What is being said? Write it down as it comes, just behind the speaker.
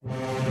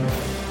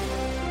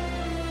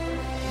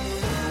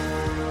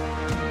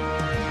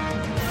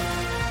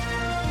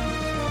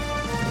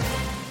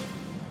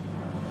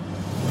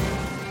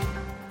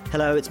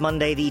Hello, it's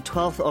Monday the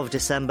 12th of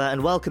December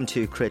and welcome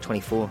to Korea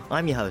 24.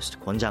 I'm your host,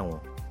 Kwon Jang-woo.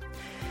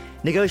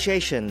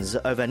 Negotiations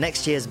over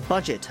next year's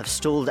budget have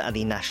stalled at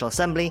the National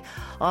Assembly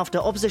after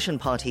opposition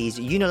parties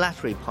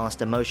unilaterally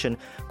passed a motion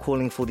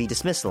calling for the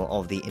dismissal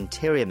of the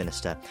Interior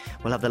Minister.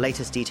 We'll have the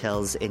latest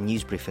details in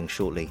news briefing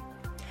shortly.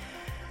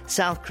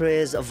 South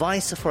Korea's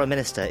Vice Foreign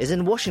Minister is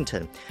in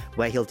Washington,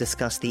 where he'll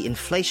discuss the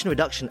Inflation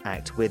Reduction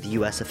Act with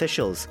US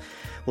officials.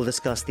 We'll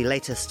discuss the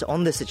latest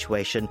on the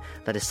situation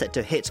that is set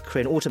to hit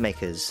Korean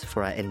automakers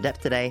for our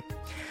In-Depth today.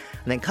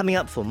 And then coming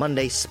up for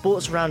Monday's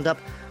Sports Roundup,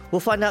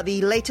 we'll find out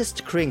the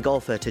latest Korean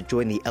golfer to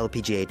join the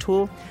LPGA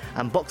Tour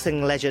and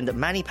boxing legend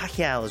Manny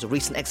Pacquiao's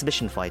recent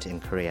exhibition fight in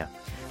Korea.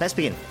 Let's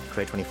begin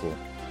Korea 24.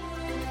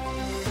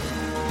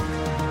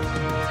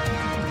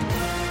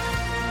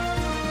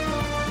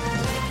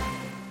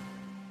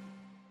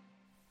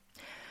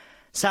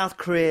 South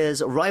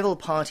Korea's rival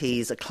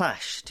parties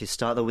clash to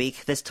start the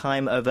week, this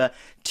time over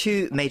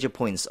two major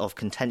points of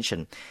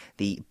contention: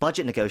 the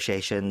budget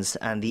negotiations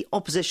and the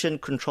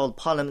opposition-controlled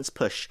parliament's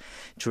push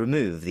to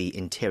remove the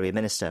Interior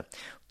Minister.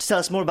 To tell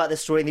us more about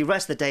this story and the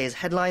rest of the day's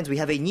headlines, we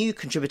have a new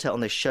contributor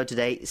on the show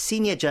today.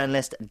 Senior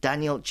journalist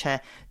Daniel Che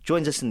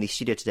joins us in the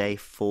studio today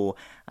for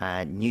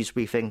news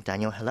briefing.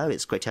 Daniel, hello.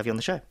 It's great to have you on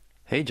the show.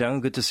 Hey,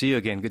 Jang. Good to see you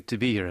again. Good to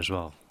be here as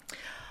well.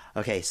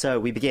 Okay, so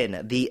we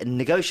begin. The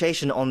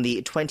negotiation on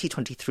the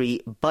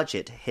 2023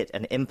 budget hit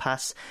an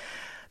impasse.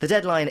 The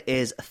deadline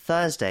is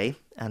Thursday,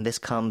 and this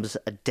comes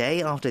a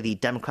day after the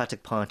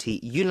Democratic Party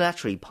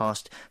unilaterally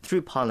passed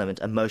through Parliament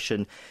a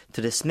motion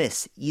to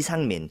dismiss Lee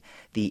Sang-min,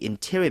 the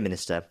Interior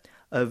Minister,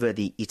 over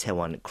the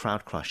Itaewon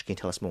crowd crush. Can you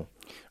tell us more?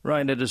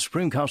 Right. At the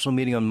Supreme Council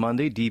meeting on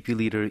Monday, DP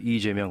leader Lee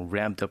Jae-myung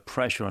ramped up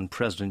pressure on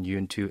President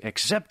Yoon to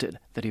accept it,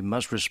 that he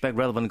must respect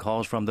relevant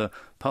calls from the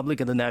public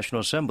and the National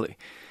Assembly.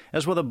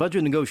 As for the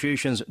budget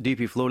negotiations,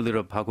 DP floor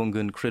leader Park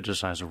Hong-kun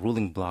criticized the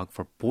ruling bloc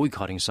for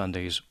boycotting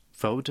Sunday's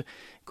vote,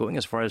 going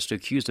as far as to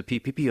accuse the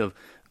PPP of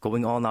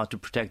going all out to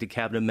protect a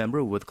cabinet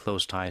member with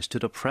close ties to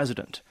the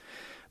president.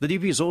 The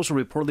DP is also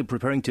reportedly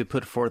preparing to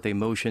put forth a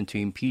motion to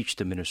impeach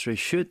the minister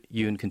should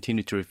Yoon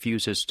continue to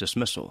refuse his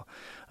dismissal.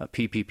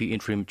 PPP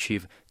interim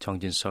chief Chung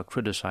Jin-seok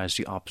criticized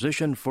the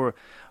opposition for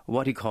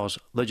what he calls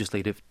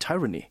legislative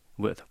tyranny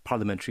with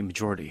parliamentary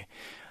majority.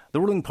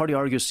 The ruling party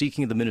argues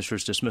seeking the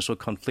minister's dismissal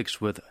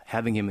conflicts with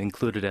having him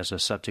included as a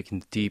subject in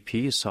the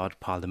DP sought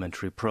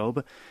parliamentary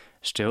probe.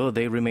 Still,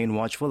 they remain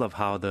watchful of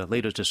how the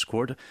latest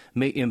discord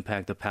may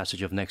impact the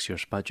passage of next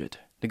year's budget.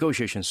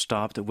 Negotiations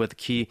stopped, with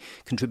key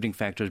contributing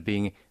factors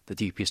being the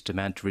DP's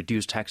demand to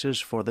reduce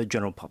taxes for the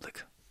general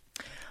public.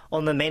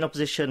 On the main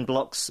opposition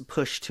bloc's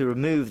push to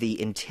remove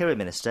the Interior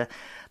Minister,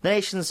 the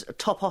nation's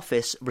top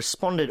office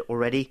responded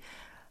already,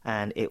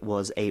 and it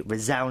was a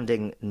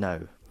resounding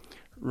no.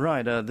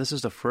 Right. This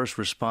is the first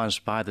response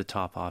by the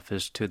top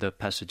office to the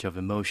passage of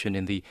a motion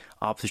in the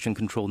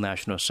opposition-controlled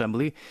National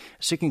Assembly,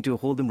 seeking to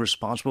hold him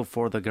responsible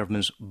for the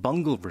government's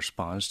bungled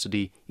response to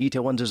the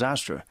Itaewon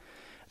disaster.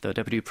 The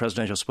deputy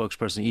presidential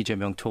spokesperson Lee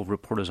Jae-myung told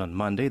reporters on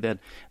Monday that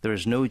there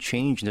is no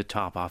change in the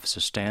top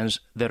office's stance,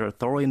 that a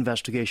thorough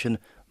investigation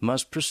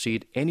must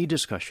precede any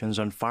discussions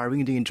on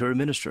firing the Interior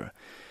Minister.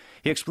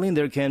 He explained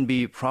there can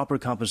be proper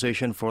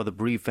compensation for the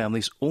bereaved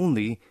families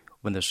only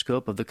when the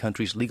scope of the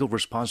country's legal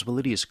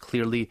responsibility is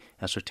clearly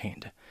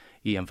ascertained.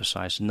 He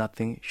emphasized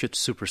nothing should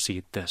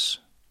supersede this.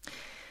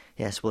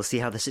 Yes, we'll see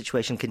how the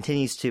situation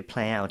continues to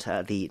play out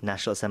at the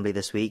National Assembly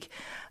this week.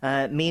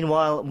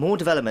 Meanwhile, more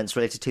developments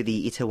related to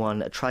the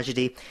Itaewon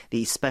tragedy.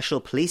 The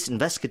Special Police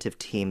Investigative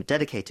Team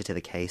dedicated to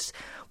the case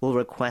will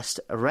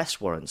request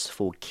arrest warrants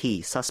for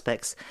key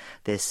suspects.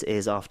 This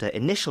is after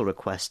initial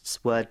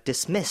requests were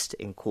dismissed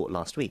in court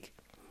last week.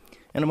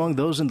 And among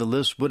those in the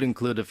list would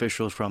include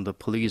officials from the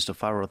police, the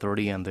fire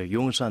authority, and the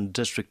Yongsan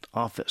District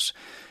Office.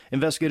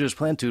 Investigators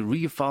plan to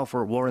refile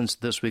for warrants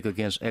this week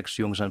against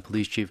ex-Yongsan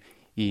Police Chief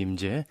Lee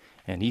Im-jae,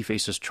 and he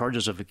faces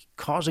charges of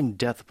causing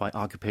death by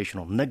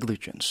occupational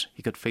negligence.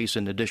 He could face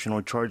an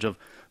additional charge of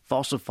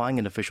falsifying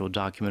an official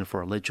document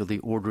for allegedly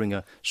ordering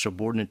a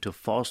subordinate to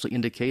falsely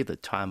indicate the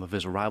time of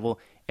his arrival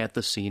at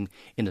the scene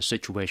in a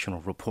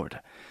situational report.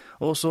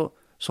 Also,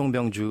 Song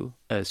Byung-ju,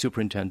 a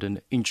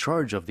superintendent in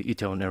charge of the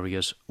Itaewon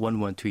area's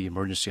 112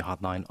 emergency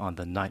hotline on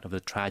the night of the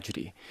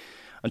tragedy.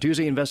 On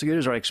Tuesday,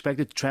 investigators are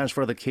expected to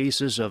transfer the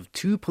cases of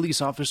two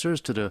police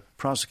officers to the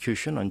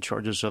prosecution on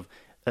charges of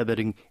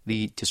abetting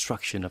the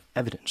destruction of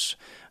evidence.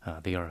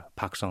 They are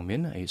Park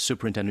Sung-min, a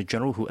superintendent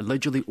general who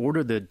allegedly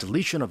ordered the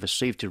deletion of a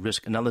safety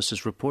risk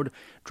analysis report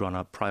drawn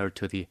up prior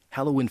to the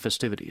Halloween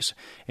festivities,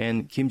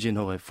 and Kim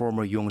Jin-ho, a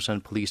former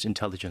Yongsan police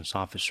intelligence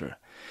officer.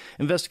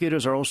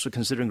 Investigators are also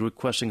considering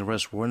requesting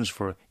arrest warrants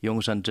for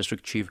Yongsan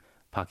District Chief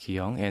Park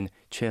Hee-young and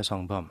Choi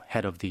Sung-bum,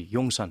 head of the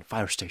Yongsan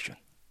Fire Station.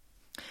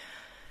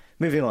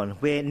 Moving on,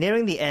 we're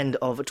nearing the end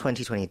of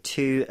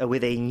 2022.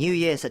 With a new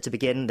year set to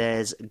begin,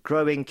 there's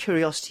growing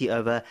curiosity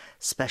over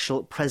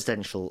special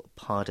presidential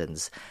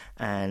pardons.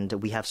 And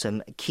we have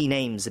some key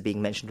names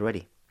being mentioned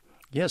already.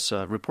 Yes,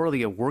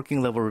 reportedly a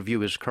working-level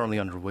review is currently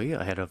underway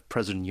ahead of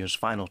President Yoon's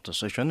final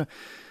decision.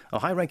 A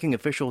high-ranking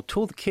official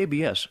told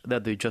KBS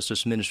that the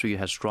Justice Ministry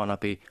has drawn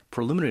up a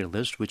preliminary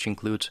list which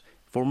includes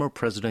former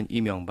President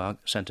Lee Myung-bak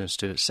sentenced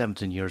to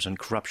 17 years on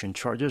corruption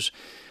charges.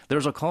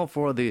 There's a call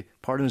for the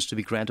pardons to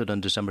be granted on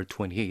December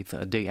 28th,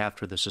 a day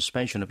after the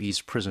suspension of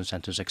Lee's prison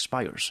sentence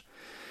expires.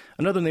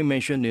 Another name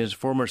mentioned is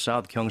former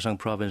South Gyeongsang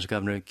Province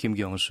Governor Kim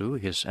Kyung-soo.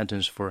 His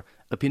sentence for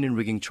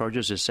opinion-rigging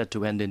charges is set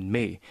to end in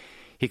May.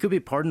 He could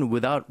be pardoned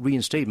without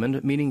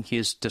reinstatement, meaning he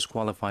is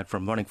disqualified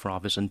from running for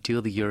office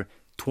until the year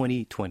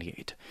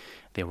 2028.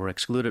 They were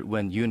excluded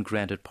when Yoon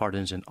granted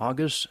pardons in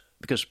August,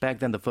 because back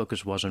then the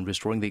focus was on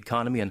restoring the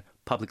economy and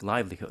public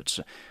livelihoods.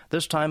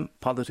 This time,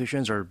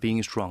 politicians are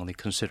being strongly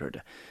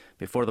considered.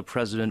 Before the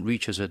president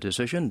reaches a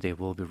decision, they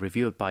will be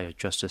reviewed by a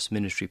Justice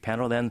Ministry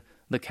panel and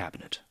the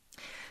cabinet.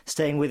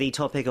 Staying with the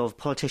topic of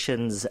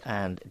politicians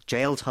and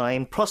jail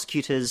time,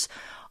 prosecutors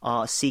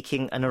are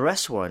seeking an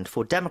arrest warrant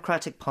for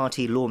Democratic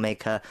Party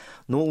lawmaker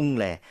No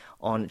Eun-rae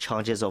on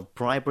charges of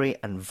bribery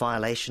and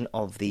violation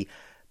of the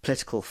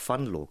political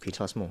fund law. Can you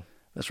tell us more?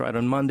 That's right.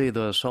 On Monday,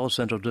 the Seoul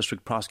Central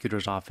District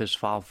Prosecutor's Office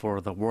filed for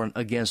the warrant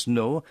against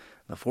No.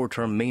 The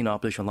four-term main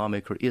opposition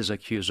lawmaker is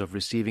accused of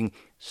receiving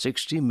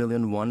 60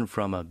 million won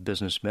from a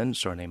businessman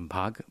surnamed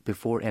Park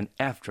before and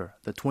after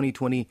the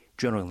 2020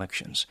 general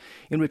elections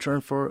in return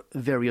for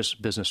various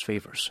business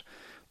favors.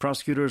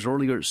 Prosecutors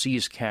earlier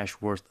seized cash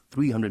worth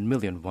 300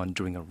 million won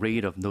during a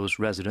raid of those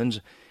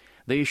residents.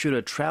 They issued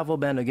a travel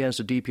ban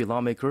against a DP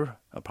lawmaker.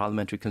 A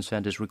parliamentary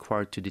consent is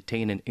required to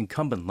detain an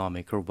incumbent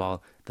lawmaker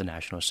while the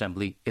National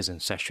Assembly is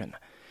in session.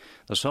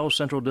 The Seoul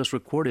Central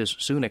District Court is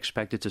soon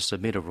expected to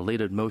submit a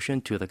related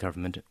motion to the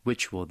government,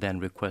 which will then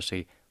request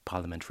a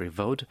parliamentary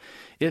vote.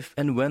 If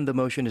and when the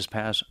motion is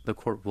passed, the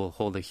court will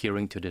hold a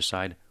hearing to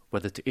decide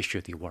whether to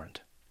issue the warrant.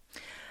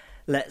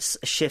 Let's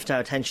shift our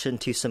attention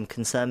to some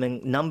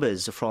concerning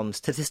numbers from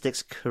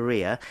Statistics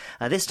Korea.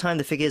 This time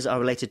the figures are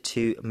related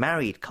to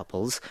married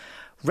couples.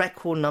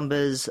 Record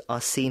numbers are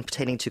seen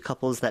pertaining to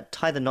couples that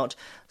tied the knot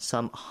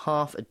some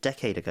half a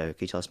decade ago. Can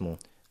you tell us more?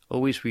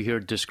 Always we hear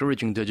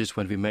discouraging digits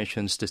when we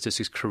mention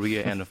Statistics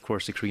Korea and, of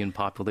course, the Korean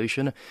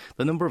population.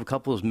 The number of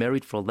couples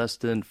married for less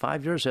than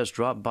 5 years has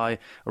dropped by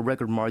a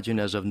record margin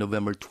as of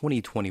November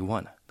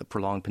 2021. The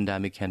prolonged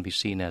pandemic can be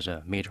seen as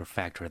a major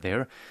factor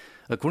there.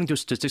 According to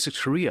Statistics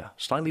Korea,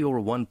 slightly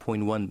over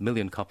 1.1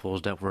 million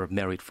couples that were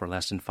married for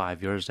less than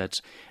 5 years,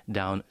 that's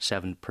down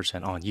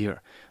 7% on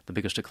year. The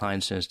biggest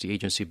decline since the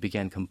agency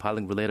began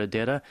compiling related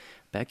data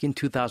back in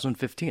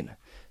 2015.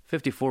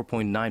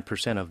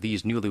 54.9% of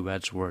these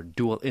newlyweds were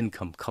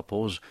dual-income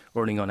couples,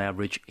 earning on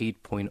average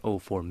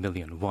 8.04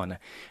 million won.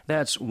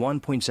 That's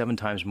 1.7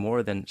 times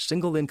more than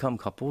single-income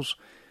couples.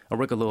 A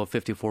record low of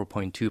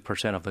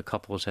 54.2% of the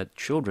couples had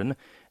children,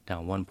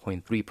 down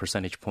 1.3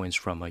 percentage points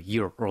from a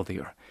year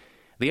earlier.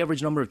 The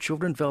average number of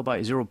children fell by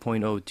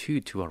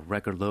 0.02 to a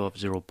record low of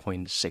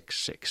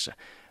 0.66.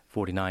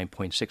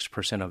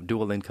 49.6% of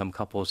dual-income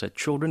couples had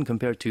children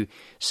compared to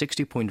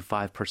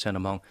 60.5%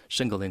 among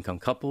single-income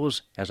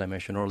couples. As I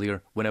mentioned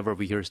earlier, whenever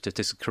we hear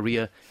Statistics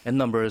Korea and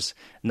numbers,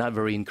 not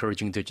very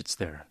encouraging digits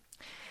there.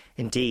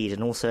 Indeed.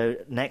 And also,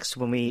 next,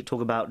 when we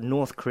talk about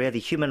North Korea, the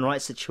human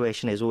rights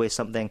situation is always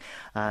something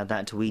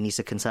that we need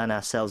to concern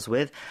ourselves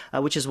with,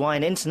 which is why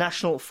an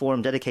international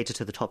forum dedicated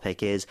to the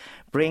topic is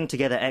bringing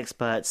together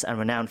experts and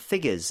renowned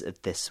figures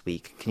this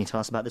week. Can you tell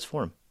us about this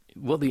forum?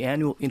 Well, the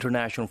annual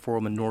International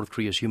Forum on North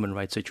Korea's human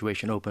rights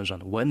situation opens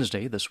on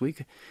Wednesday this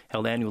week.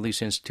 Held annually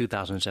since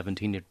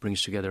 2017, it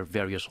brings together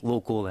various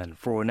local and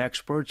foreign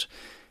experts.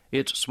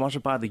 It's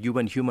sponsored by the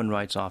UN Human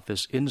Rights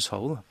Office in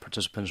Seoul.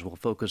 Participants will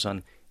focus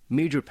on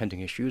major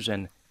pending issues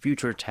and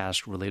future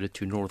tasks related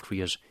to North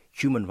Korea's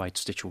human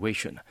rights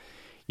situation.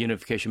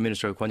 Unification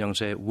Minister Kwon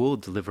Young-se will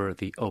deliver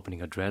the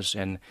opening address,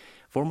 and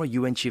former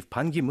UN Chief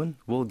Ban Ki-moon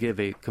will give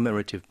a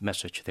commemorative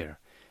message there.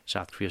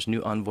 South Korea's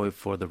new envoy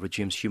for the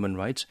regime's human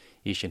rights,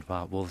 Lee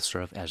Shin-hwa, will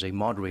serve as a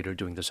moderator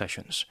during the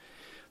sessions.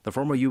 The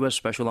former U.S.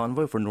 Special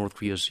Envoy for North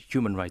Korea's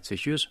human rights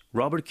issues,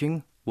 Robert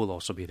King, will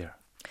also be there.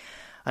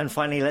 And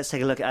finally, let's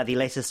take a look at the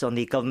latest on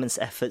the government's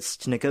efforts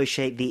to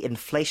negotiate the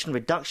Inflation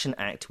Reduction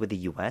Act with the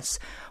U.S.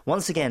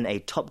 Once again, a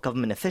top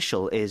government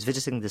official is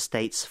visiting the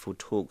states for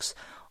talks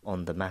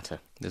on the matter.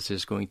 This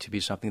is going to be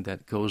something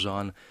that goes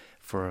on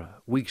for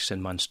weeks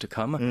and months to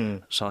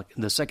come. So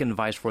the second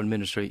Vice Foreign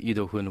Minister, Lee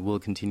Do-hoon, will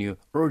continue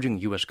urging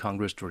U.S.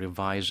 Congress to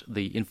revise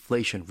the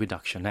Inflation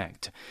Reduction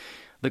Act.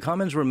 The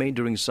comments were made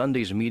during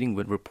Sunday's meeting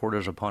with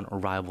reporters upon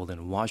arrival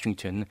in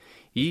Washington.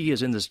 Lee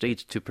is in the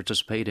States to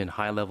participate in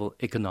high-level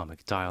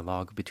economic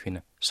dialogue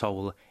between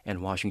Seoul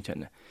and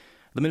Washington.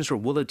 The minister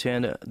will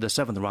attend the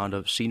seventh round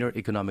of senior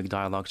economic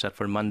dialogue set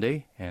for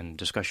Monday, and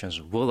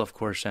discussions will, of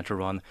course,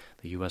 center on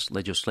the U.S.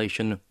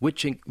 legislation,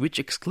 which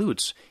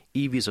excludes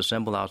EVs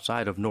assembled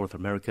outside of North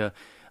America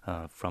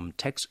from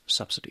tax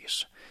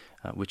subsidies,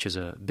 which is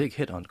a big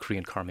hit on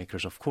Korean car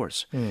makers, of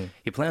course.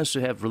 He plans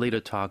to have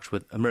related talks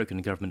with American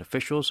government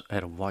officials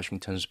ahead of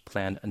Washington's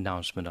planned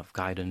announcement of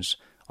guidance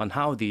on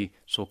how the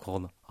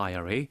so-called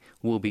IRA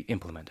will be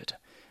implemented.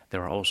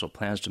 There are also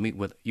plans to meet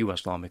with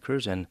U.S.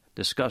 lawmakers and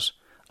discuss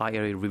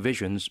IRA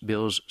revisions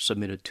bills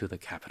submitted to the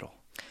Capitol.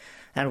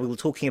 And we'll be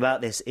talking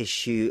about this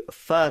issue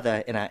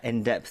further in our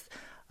in-depth.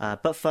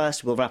 But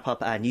first, we'll wrap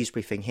up our news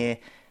briefing here.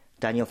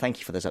 Daniel, thank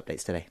you for those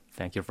updates today.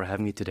 Thank you for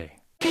having me today.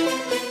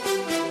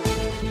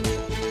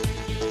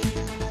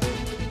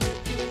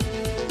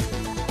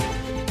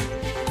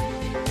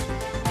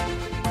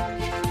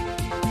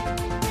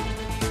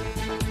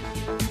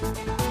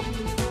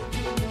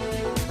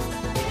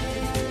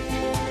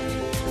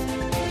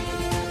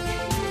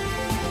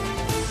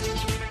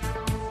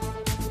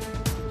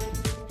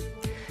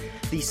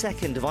 The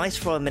second Vice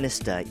Foreign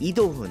Minister, Lee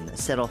Do-hun,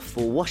 set off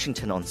for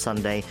Washington on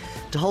Sunday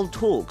to hold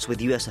talks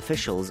with US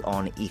officials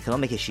on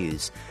economic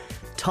issues.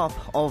 Top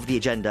of the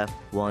agenda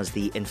was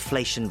the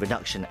Inflation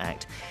Reduction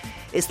Act.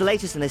 It's the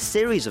latest in a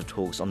series of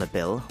talks on the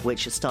bill,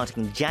 which,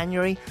 starting in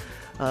January,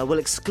 will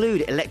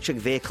exclude electric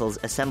vehicles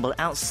assembled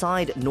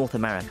outside North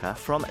America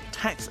from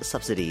tax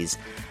subsidies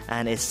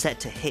and is set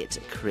to hit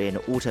Korean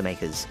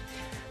automakers.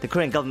 The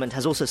Korean government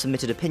has also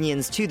submitted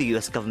opinions to the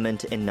US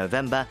government in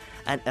November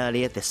and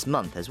earlier this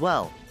month as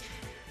well.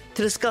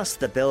 To discuss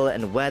the bill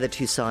and where the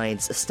two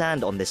sides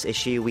stand on this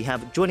issue, we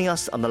have joining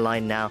us on the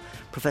line now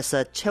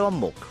Professor Choi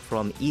Won-mok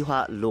from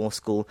Ewha Law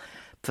School.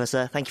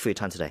 Professor, thank you for your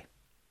time today.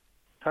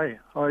 Hi,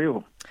 how are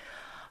you?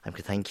 I'm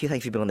good, thank you.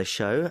 Thank you for being on the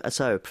show.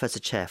 So, Professor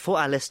Chair, for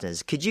our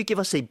listeners, could you give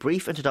us a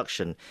brief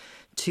introduction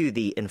to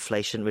the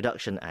Inflation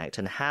Reduction Act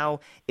and how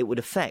it would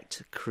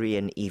affect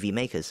Korean EV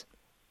makers?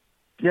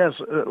 Yes,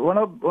 one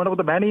of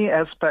the many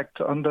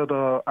aspects under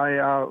the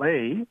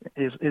IRA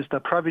is the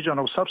provision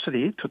of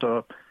subsidy to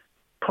the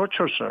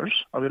purchasers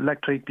of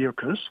electric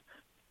vehicles,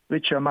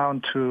 which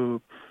amount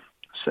to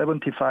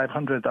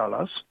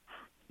 $7,500.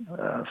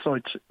 So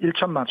it's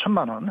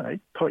 1,000만 won, right,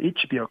 per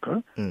each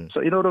vehicle. So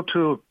in order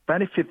to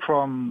benefit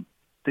from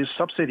this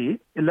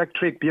subsidy,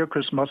 electric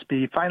vehicles must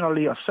be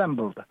finally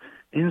assembled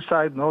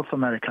inside North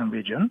American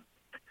region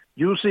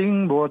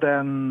using more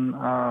than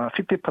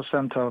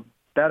 50% of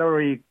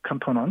battery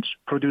components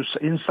produced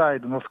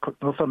inside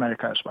North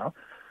America as well.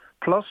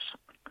 Plus,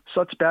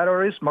 such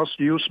batteries must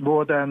use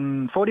more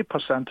than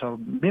 40% of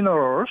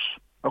minerals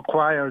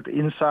acquired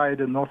inside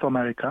North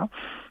America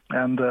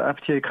and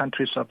FTA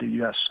countries of the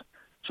U.S.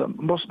 So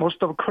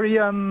most of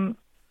Korean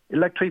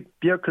electric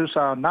vehicles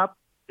are not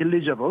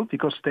eligible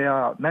because they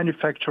are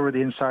manufactured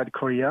inside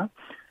Korea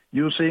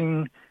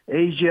using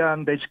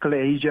basically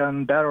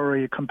Asian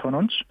battery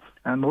components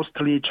and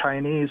mostly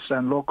Chinese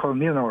and local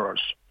minerals.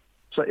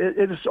 So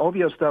it is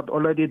obvious that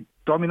already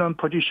dominant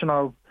position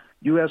of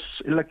U.S.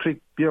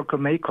 electric vehicle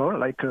maker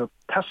like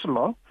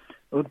Tesla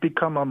would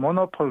become a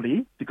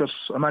monopoly because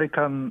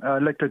American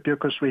electric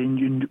vehicles will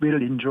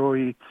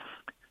enjoy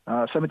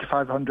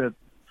 $7,500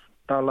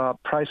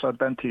 price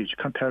advantage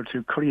compared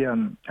to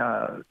Korean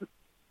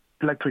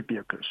electric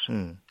vehicles.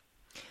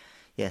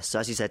 Yes, so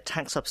as you said,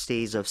 tax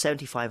subsidies of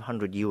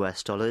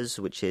 $7,500,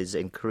 which is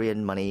in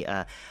Korean money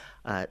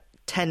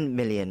 10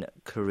 million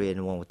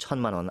Korean won,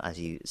 1,000만 won, as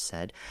you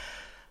said.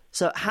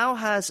 So how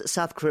has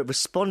South Korea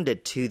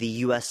responded to the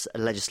U.S.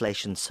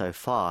 legislation so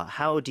far?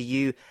 How do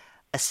you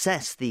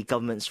assess the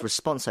government's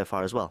response so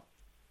far as well?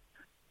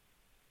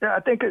 Yeah,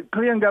 I think the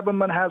Korean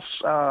government has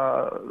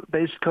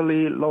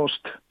basically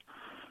lost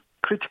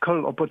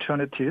critical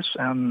opportunities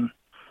and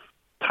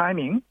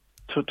timing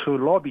to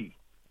lobby.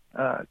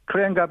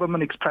 Korean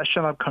government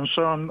expression of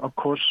concern, of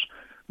course,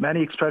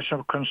 many expression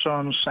of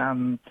concerns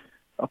and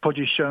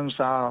oppositions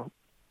are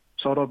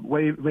sort of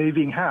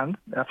waving hand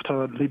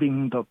after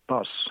leaving the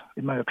bus,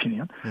 in my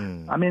opinion.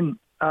 I mean,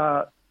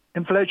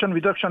 Inflation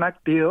Reduction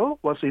Act bill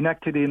was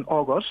enacted in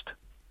August.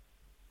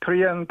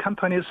 Korean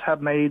companies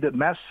have made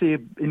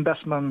massive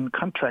investment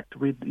contract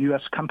with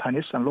U.S.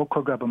 companies and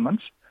local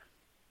governments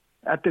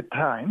at the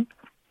time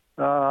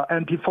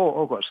and before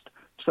August.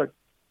 So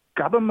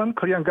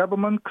Korean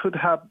government could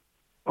have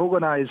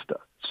organized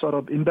sort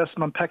of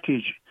investment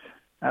package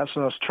as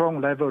a strong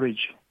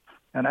leverage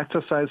and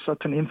exercise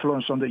certain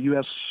influence on the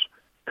U.S.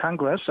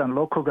 Congress and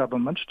local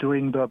governments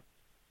during the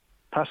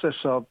process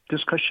of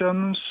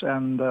discussions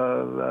and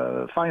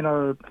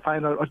final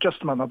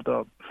adjustment of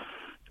the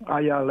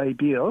IRA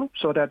bill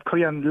so that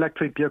Korean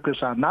electric vehicles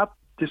are not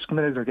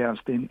discriminated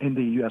against in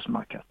the U.S.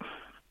 market.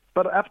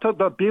 But after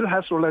the bill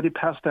has already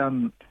passed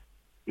and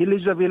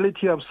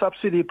eligibility of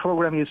subsidy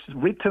program is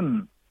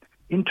written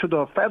into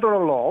the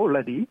federal law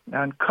already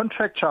and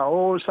contracts are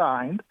all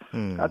signed,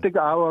 I think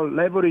our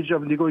leverage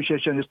of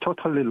negotiation is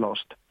totally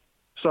lost.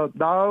 So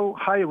now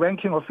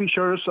high-ranking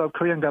officials of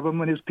Korean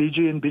government is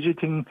busy in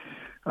visiting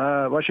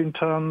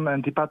Washington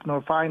and Department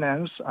of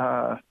Finance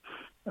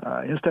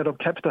instead of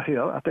Capitol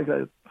Hill. I think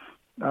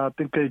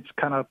it's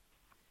kind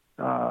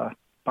of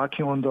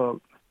barking on the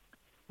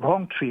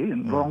wrong tree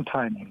in wrong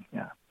timing.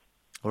 Yeah.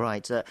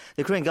 Right.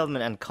 The Korean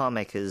government and car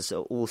makers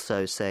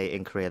also say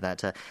in Korea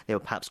that they were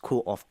perhaps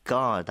caught off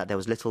guard, that there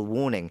was little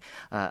warning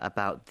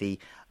about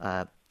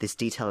this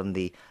detail in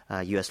the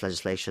U.S.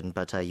 legislation,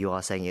 but you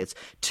are saying it's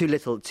too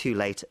little, too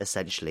late,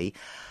 essentially.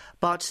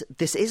 But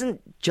this isn't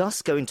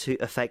just going to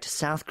affect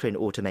South Korean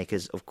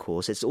automakers, of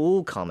course. It's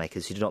all car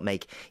makers who do not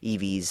make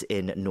EVs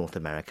in North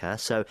America.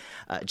 So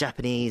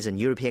Japanese and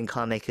European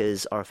car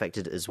makers are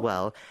affected as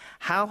well.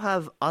 How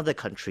have other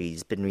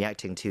countries been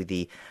reacting to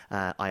the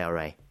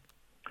IRA?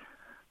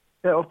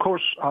 Yeah, of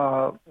course,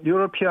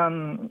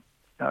 European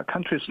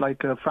countries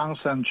like France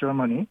and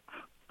Germany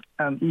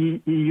and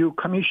EU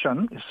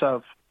Commission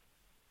itself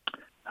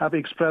have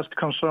expressed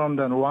concern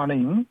and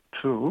warning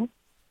too.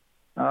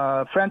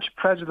 French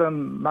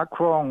President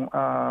Macron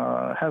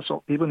has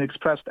even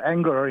expressed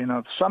anger in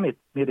a summit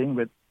meeting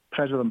with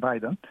President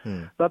Biden.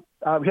 But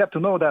we have to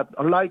know that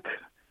unlike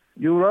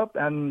Europe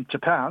and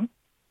Japan,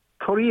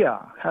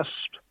 Korea has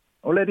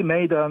already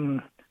made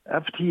an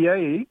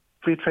FTA,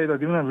 free trade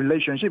agreement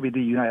relationship with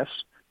the U.S.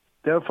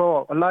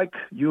 Therefore, unlike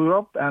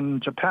Europe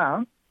and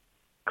Japan,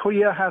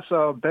 Korea has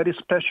a very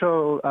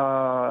special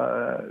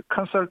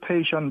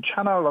consultation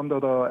channel under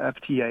the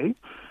FTA,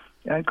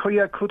 and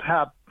Korea could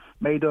have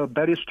made a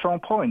very strong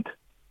point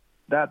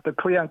that the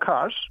Korean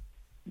cars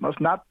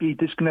must not be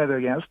discriminated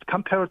against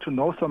compared to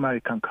North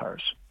American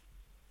cars.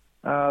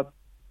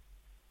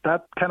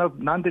 That kind of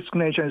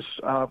non-discrimination is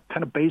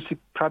kind of basic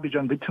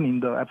provision written in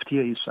the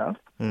FTA itself.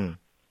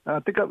 I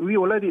think we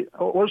already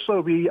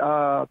also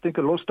think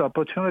lost the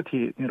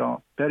opportunity,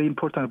 very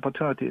important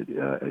opportunity.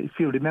 If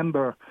you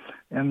remember,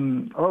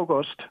 in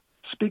August,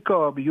 Speaker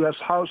of U.S.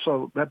 House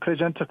of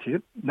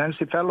Representatives,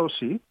 Nancy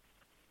Pelosi,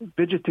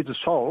 visited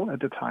Seoul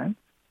at the time.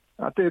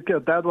 I think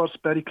that was a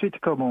very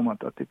critical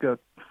moment. I think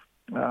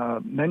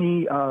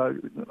many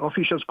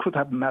officials could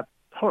have met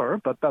her,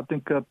 but I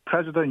think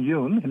President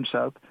Yoon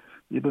himself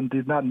even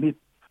did not meet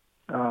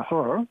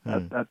her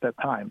at that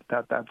time.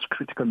 That's a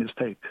critical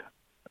mistake,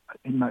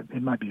 in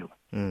my view.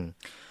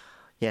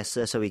 Yes,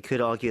 so we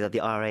could argue that the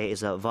IRA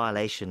is a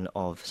violation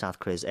of South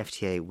Korea's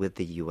FTA with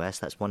the U.S.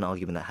 That's one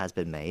argument that has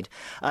been made.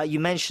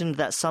 You mentioned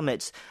that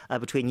summit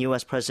between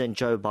U.S. President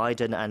Joe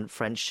Biden and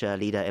French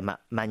leader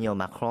Emmanuel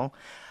Macron.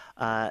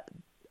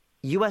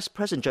 U.S.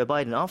 President Joe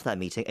Biden, after that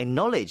meeting,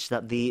 acknowledged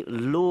that the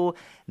law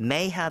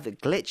may have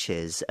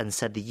glitches and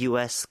said the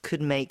U.S.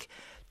 could make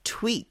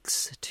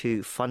tweaks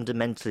to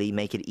fundamentally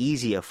make it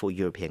easier for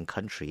European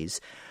countries.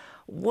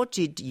 What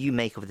did you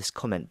make of this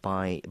comment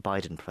by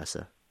Biden,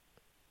 Professor?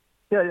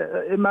 Yeah,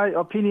 in my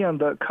opinion,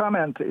 the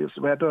comment is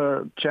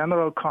rather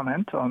general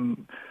comment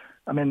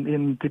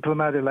in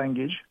diplomatic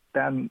language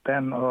than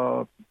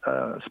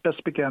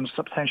specific and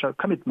substantial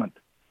commitment.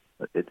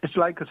 It's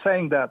like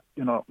saying that,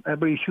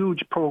 every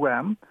huge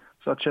program,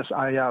 such as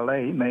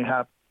IRA, may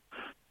have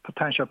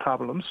potential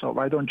problems. So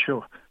why don't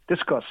you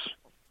discuss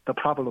the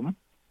problem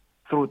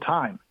through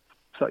time?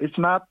 So it's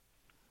not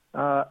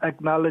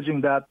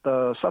acknowledging that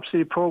the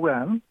subsidy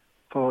program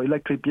for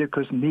electric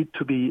vehicles need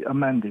to be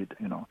amended.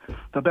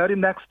 The very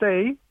next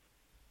day,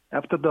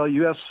 after the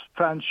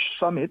U.S.-French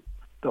summit,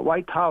 the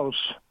White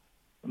House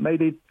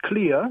made it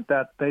clear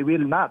that they will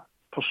not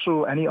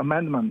pursue any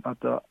amendment of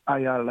the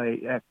IRA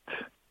Act.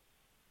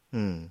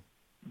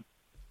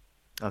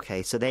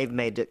 Okay, so they've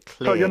made it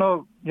clear.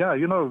 So,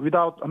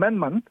 without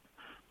amendment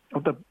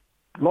of the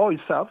law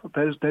itself,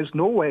 there's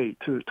no way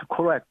to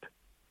correct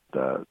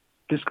the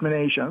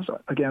discriminations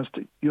against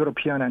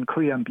European and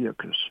Korean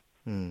vehicles.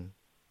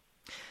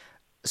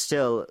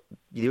 Still,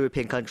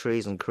 European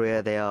countries and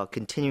Korea, they are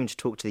continuing to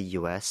talk to the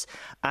US,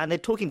 and they're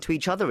talking to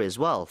each other as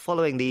well.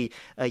 Following the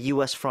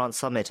US-France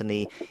summit and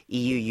the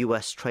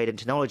EU-US Trade and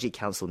Technology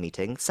Council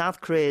meeting, South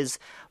Korea's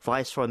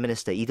Vice Foreign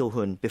Minister Lee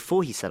Do-hun,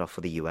 before he set off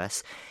for the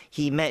US,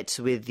 he met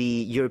with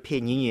the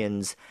European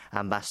Union's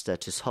ambassador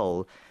to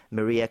Seoul,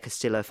 Maria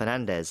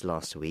Castillo-Fernandez,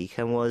 last week,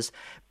 and was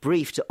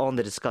briefed on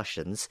the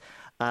discussions.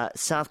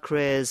 South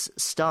Korea's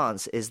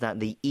stance is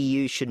that the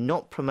EU should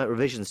not promote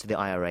revisions to the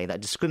IRA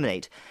that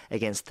discriminate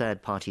against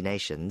third-party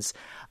nations.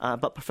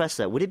 But,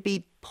 Professor, would it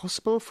be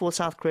possible for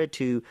South Korea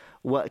to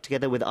work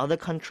together with other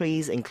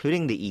countries,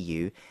 including the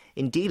EU,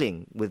 in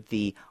dealing with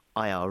the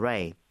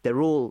IRA?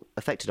 They're all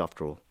affected,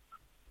 after all.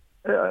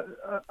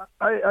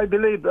 I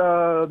believe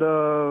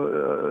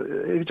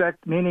the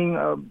exact meaning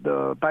of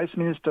the Vice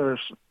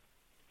Minister's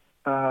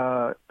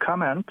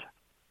comment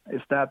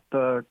is that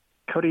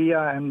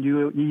Korea and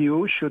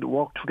EU should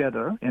work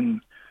together in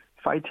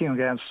fighting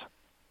against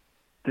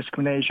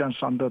discriminations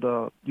under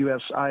the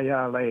U.S.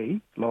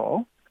 IRA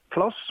law.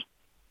 Plus,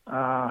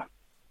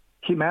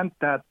 he meant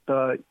that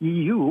the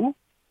EU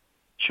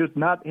should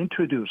not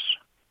introduce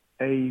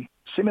a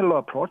similar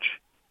approach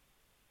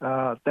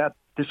that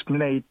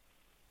discriminate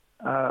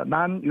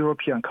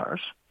non-European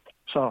cars.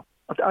 So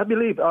I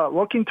believe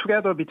working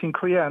together between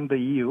Korea and the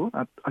EU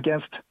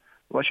against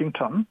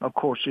Washington, of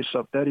course, is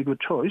a very good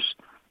choice.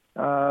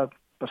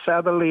 But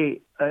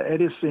sadly,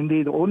 it is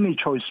indeed the only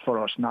choice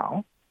for us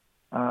now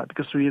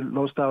because we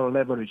lost our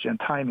leverage and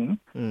timing.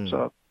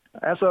 So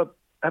as a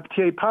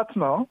FTA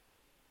partner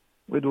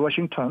with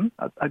Washington,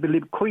 I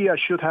believe Korea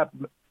should have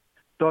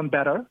done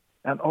better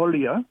and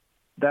earlier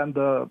than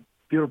the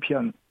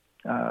European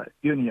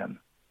Union.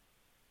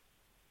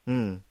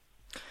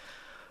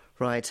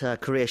 Right,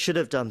 Korea should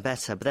have done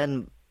better. But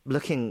then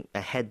looking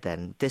ahead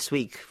then, this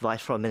week,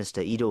 Vice Foreign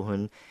Minister Lee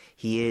Do-hun,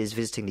 he is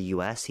visiting the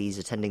US. He's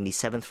attending the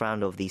 7th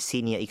round of the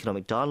Senior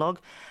Economic Dialogue,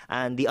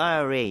 and the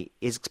IRA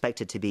is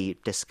expected to be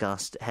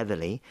discussed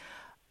heavily.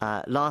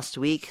 Last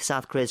week,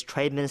 South Korea's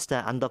Trade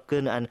Minister An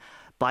Dok-gun and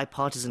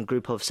bipartisan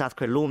group of South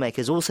Korean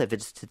lawmakers also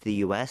visited the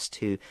US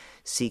to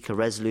seek a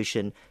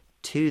resolution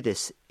to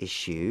this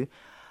issue.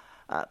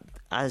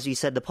 As you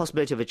said, the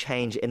possibility of a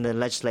change in the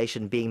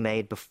legislation being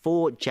made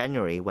before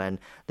January when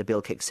the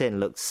bill kicks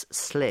in looks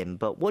slim.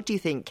 But what do you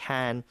think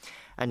can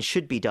and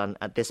should be done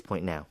at this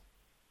point now?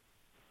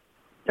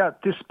 Yeah,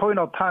 this point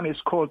of time is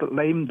called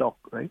lame duck,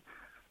 right?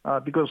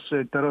 Because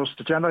there was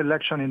the general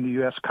election in the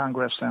U.S.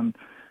 Congress, and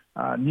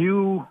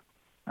new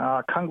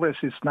Congress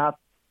did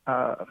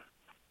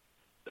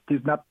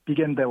not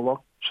begin their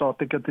work. So I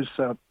think it is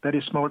a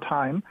very small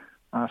time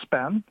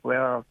span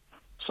where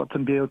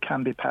certain bill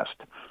can be passed.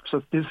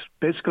 So this is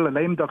basically a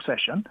lame duck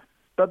session.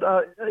 But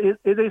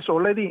it is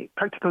already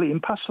practically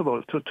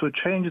impossible to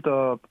change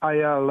the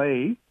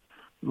IRA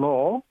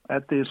law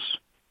at this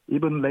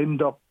even lame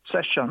duck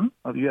session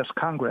of U.S.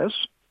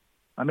 Congress,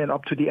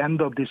 up to the end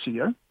of this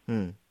year.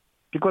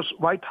 Because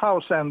White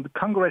House and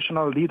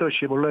congressional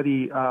leadership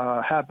already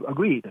have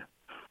agreed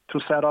to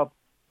set up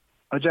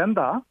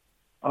agenda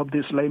of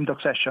this lame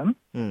duck session,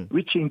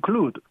 which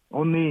include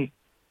only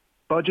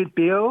budget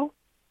bill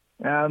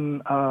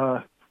and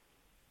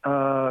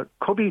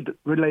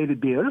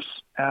COVID-related bills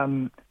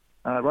and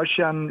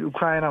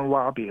Russian-Ukraine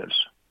war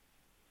bills.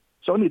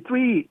 So only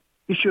 3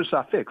 issues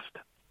are fixed.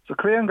 The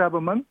Korean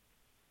government,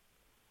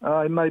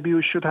 in my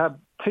view, should have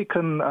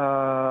taken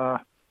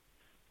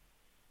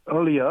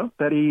earlier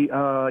very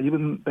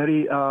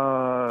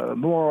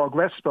more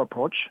aggressive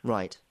approach.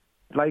 Right.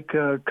 Like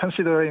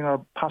considering a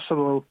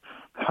possible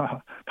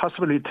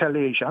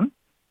retaliation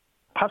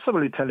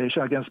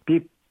against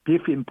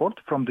beef import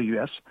from the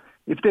U.S.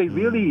 If they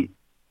really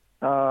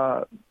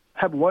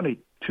have wanted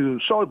to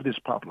solve this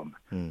problem.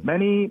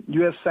 Many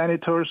U.S.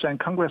 senators and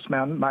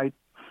congressmen might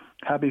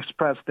have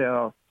expressed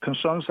their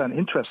concerns and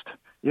interest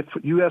if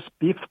U.S.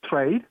 beef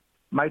trade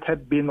might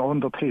have been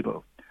on the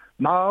table.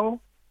 Now,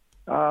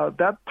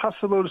 that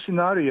possible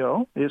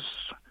scenario is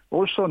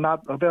also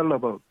not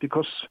available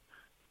because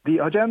the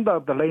agenda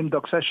of the lame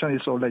duck session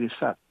is already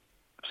set.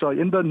 So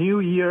in the new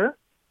year,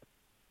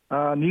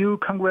 new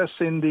Congress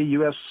in the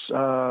U.S.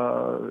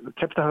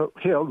 Capitol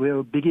Hill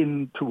will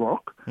begin to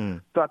work.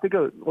 So I think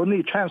the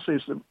only chance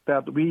is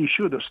that we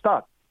should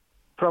start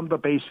from the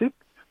basic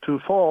to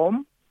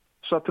form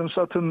certain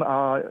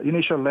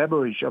initial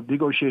leverage of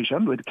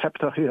negotiation with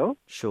Capitol Hill.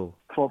 Sure.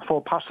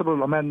 For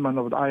possible amendment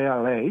of the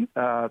IRA,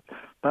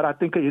 but I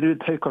think it will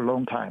take a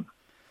long time.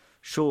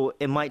 Sure,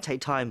 it might take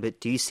time,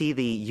 but do you see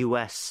the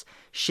U.S.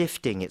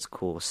 shifting its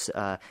course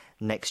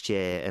next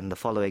year and the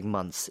following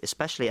months,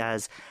 especially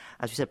as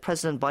we said,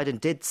 President Biden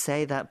did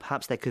say that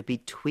perhaps there could be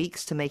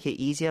tweaks to make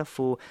it easier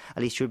for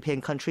at least European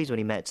countries when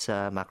he met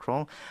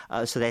Macron.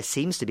 So there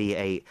seems to be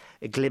a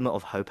glimmer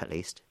of hope, at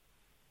least.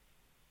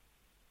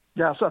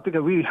 Yeah, so I think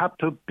we have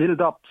to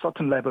build up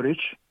certain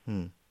leverage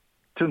to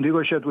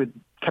negotiate with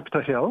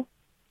Capitol Hill.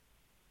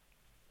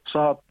 So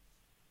I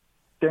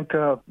think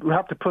we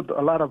have to put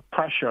a lot of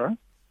pressure,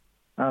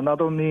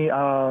 not only,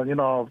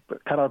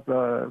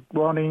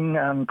 warning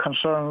and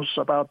concerns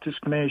about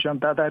discrimination,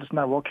 that is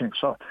not working.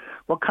 So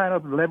what kind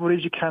of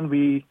leverage can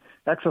we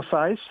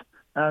exercise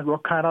and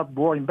what kind of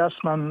more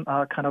investment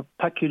kind of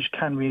package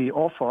can we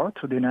offer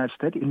to the United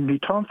States in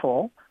return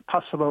for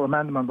possible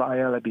amendment of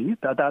ILB?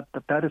 That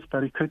is a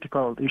very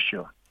critical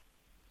issue.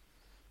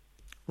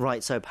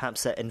 Right, so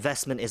perhaps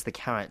investment is the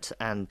carrot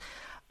and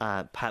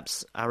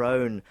perhaps our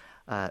own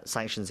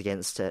sanctions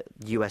against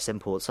U.S.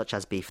 imports, such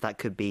as beef, that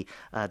could be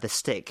the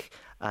stick.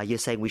 You're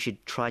saying we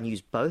should try and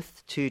use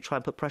both to try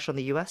and put pressure on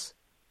the U.S.?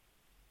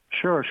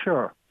 Sure.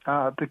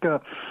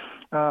 Because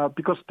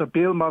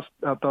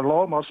the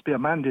law must be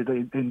amended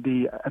at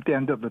the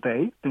end of the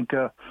day. I think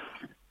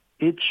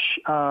each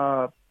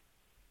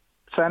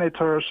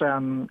senators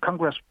and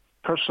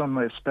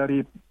congressperson is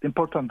very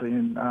important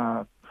in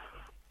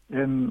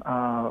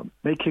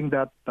making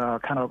that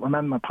kind of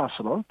amendment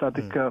possible. I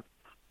think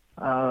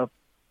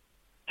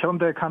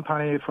Hyundai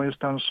company, for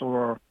instance,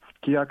 or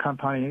Kia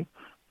company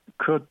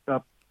could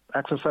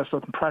exercise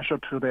certain pressure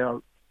to their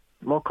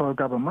local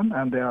government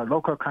and their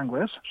local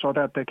Congress so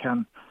that they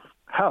can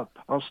help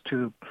us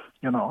to,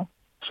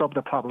 solve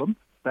the problem.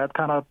 That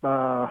kind of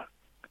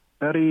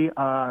very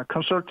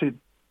concerted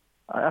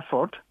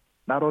effort,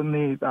 not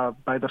only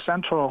by the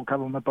central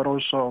government, but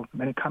also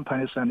many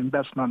companies and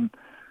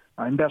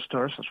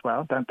investors as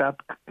well. That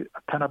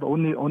kind of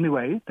only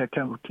way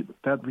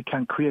that we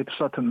can create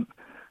certain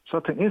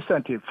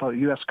incentive for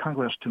U.S.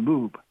 Congress to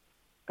move.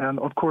 And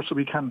of course,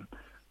 we can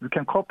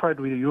cooperate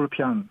with the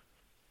European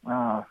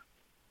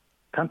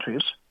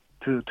countries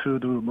to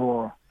do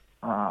more,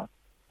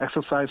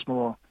 exercise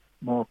more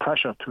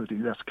pressure to the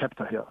U.S.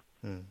 Capitol Hill.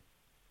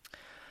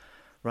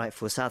 Right,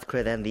 for South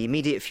Korea then, the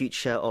immediate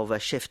future of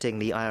shifting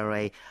the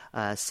IRA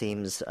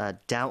seems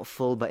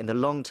doubtful, but in the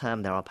long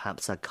term there are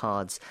perhaps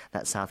cards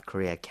that South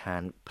Korea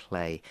can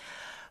play.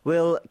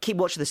 We'll keep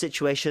watching the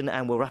situation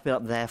and we'll wrap it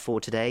up there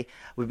for today.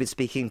 We've been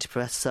speaking to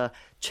Professor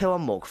Choi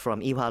Won-mok from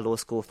Ewha Law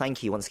School.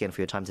 Thank you once again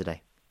for your time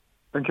today.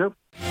 Thank you.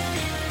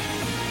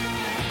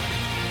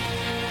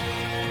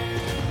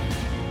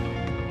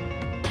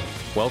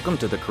 Welcome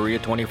to the Korea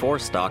 24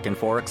 Stock and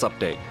Forex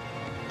Update.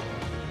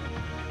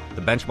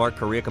 The benchmark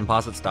Korea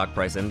Composite Stock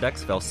Price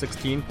Index fell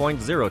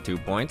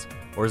 16.02 points,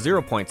 or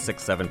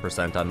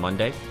 0.67% on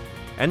Monday,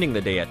 ending the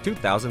day at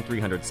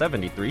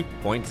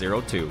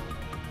 2,373.02.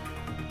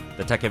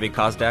 The tech-heavy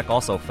Kosdaq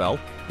also fell,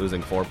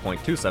 losing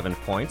 4.27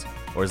 points,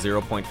 or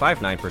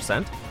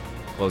 0.59%,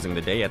 closing the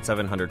day at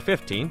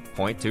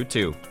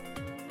 715.22.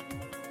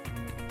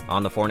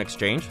 On the foreign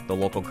exchange, the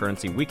local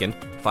currency weakened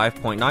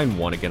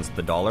 5.91 against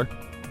the dollar,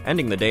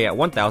 ending the day at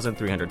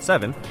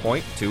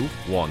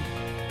 1,307.21.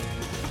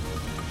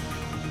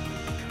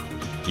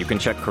 You can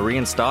check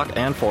Korean stock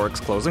and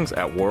forex closings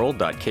at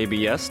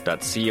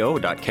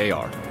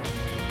world.kbs.co.kr.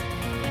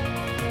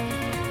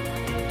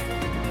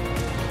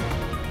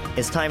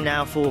 It's time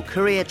now for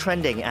Korea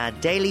Trending, our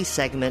daily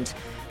segment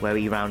where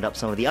we round up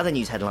some of the other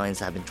news headlines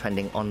that have been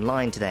trending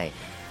online today.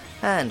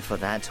 And for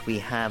that, we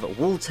have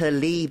Walter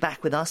Lee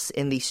back with us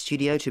in the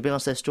studio to bring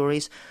us their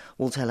stories.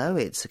 Walter, hello,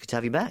 it's good to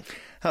have you back.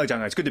 Hello,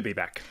 Jang. It's good to be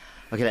back.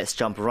 Okay, let's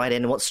jump right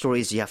in. What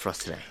stories do you have for us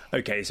today?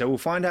 Okay, so we'll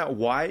find out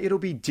why it'll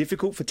be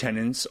difficult for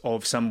tenants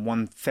of some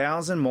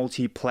 1,000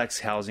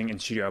 multiplex housing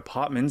and studio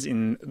apartments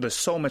in the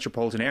Seoul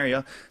metropolitan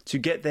area to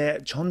get their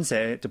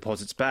jeonse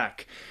deposits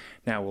back.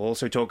 Now, we'll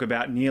also talk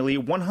about nearly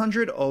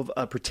 100 of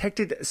a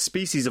protected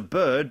species of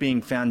bird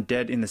being found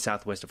dead in the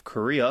southwest of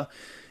Korea.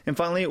 And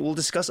finally, we'll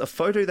discuss a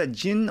photo that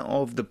Jin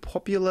of the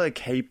popular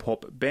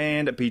K-pop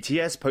band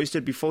BTS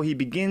posted before he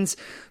begins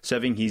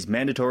serving his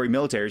mandatory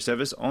military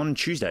service on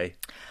Tuesday.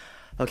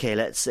 Okay,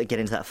 let's get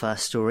into that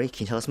first story.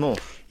 Can you tell us more?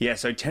 Yeah,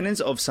 so tenants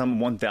of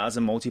some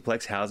 1,000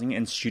 multiplex housing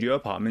and studio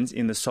apartments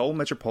in the Seoul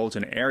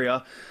metropolitan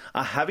area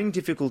are having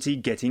difficulty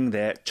getting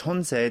their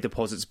jeonse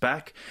deposits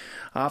back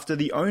after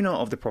the owner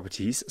of the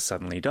properties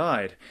suddenly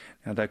died.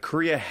 Now, the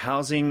Korea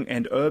Housing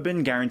and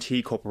Urban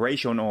Guarantee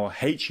Corporation, or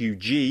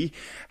HUG,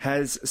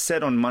 has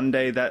said on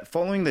Monday that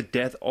following the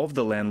death of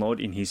the landlord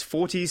in his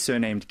 40s,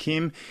 surnamed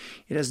Kim,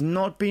 it has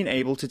not been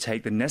able to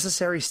take the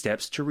necessary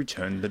steps to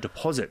return the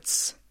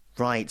deposits.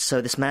 Right,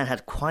 so this man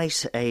had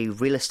quite a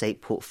real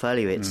estate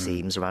portfolio, it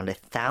seems, around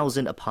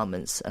 1,000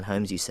 apartments and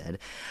homes, you said.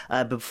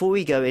 But before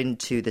we go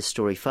into this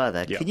story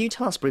further, Can you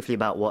tell us briefly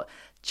about what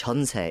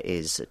jeonse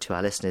is to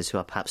our listeners who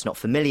are perhaps not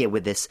familiar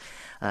with this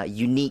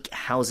unique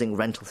housing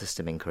rental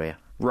system in Korea?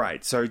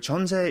 Right, so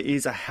jeonse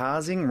is a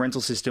housing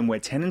rental system where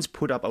tenants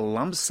put up a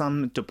lump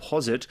sum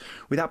deposit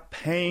without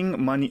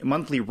paying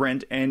monthly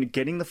rent and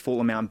getting the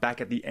full amount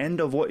back at the end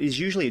of what is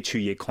usually a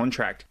 2-year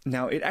contract.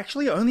 Now, it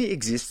actually only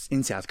exists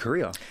in South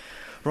Korea.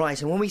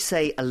 Right, and when we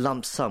say a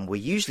lump sum, we're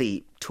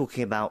usually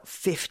talking about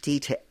 50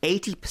 to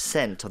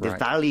 80% of the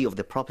value of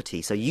the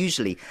property. So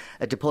usually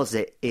a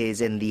deposit is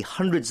in the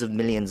hundreds of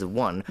millions of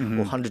won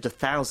or hundreds of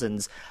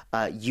thousands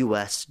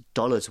US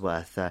dollars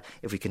worth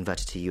if we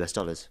convert it to US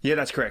dollars. Yeah,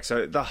 that's correct.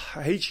 So the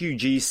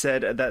HUG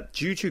said that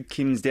due to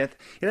Kim's death,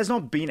 it has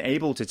not been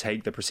able to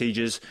take the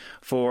procedures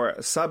for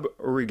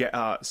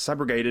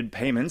subrogated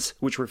payments,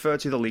 which refer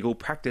to the legal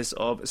practice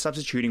of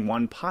substituting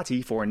one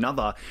party for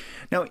another.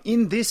 Now,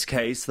 in this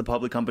case, the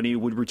public company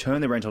would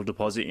return the rental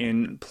deposit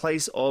in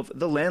place of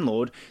the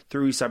landlord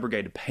through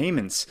subrogated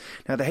payments.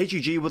 Now, the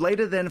HUG would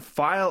later then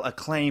file a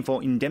claim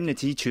for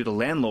indemnity to the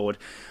landlord.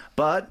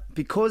 But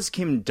because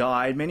Kim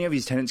died, many of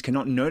his tenants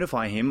cannot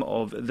notify him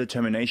of the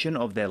termination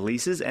of their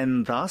leases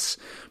and thus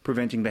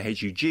preventing the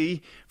HUG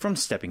from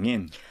stepping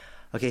in.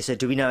 Okay, so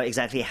do we know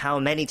exactly how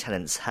many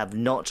tenants have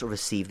not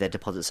received their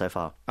deposit so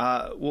far?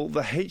 Well,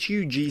 the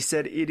HUG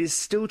said it is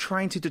still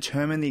trying to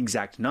determine the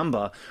exact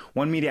number.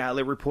 One media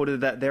outlet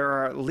reported that there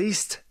are at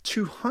least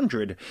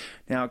 200.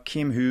 Now,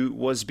 Kim, who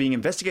was being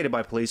investigated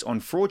by police on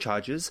fraud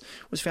charges,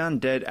 was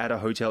found dead at a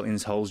hotel in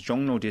Seoul's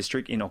Jongno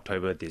district in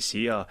October this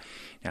year.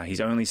 Now,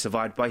 he's only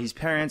survived by his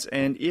parents,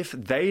 and if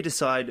they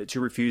decide to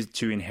refuse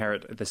to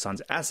inherit the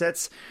son's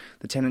assets,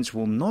 the tenants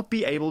will not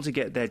be able to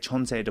get their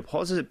jeonse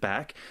deposit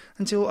back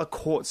until a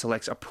court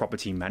selects a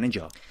property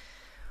manager.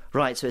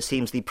 Right, so it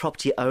seems the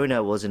property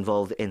owner was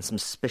involved in some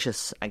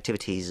suspicious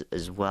activities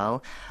as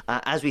well.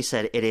 As we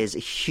said, it is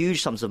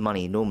huge sums of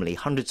money, normally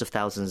hundreds of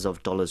thousands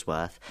of dollars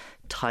worth,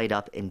 tied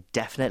up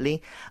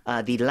indefinitely.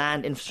 The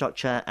Land,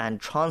 Infrastructure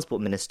and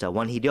Transport Minister,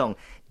 Won Hee-ryong,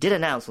 did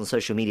announce on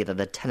social media that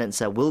the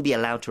tenants will be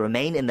allowed to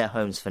remain in their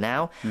homes for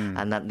now,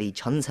 and that the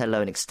jeonse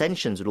loan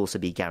extensions would also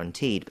be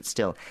guaranteed. But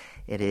still,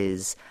 it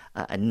is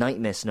a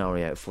nightmare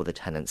scenario for the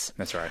tenants.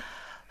 That's right.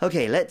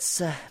 Okay,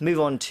 let's move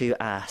on to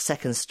our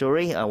second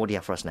story. What do you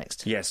have for us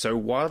next? Yeah, so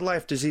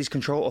wildlife disease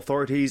control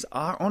authorities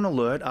are on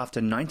alert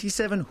after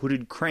 97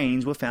 hooded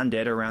cranes were found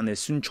dead around the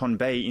Suncheon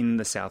Bay in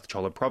the South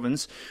Cholla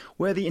province,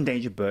 where the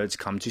endangered birds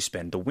come to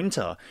spend the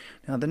winter.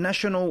 Now, the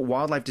National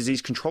Wildlife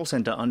Disease Control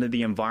Center under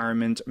the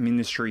Environment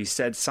Ministry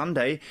said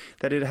Sunday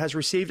that it has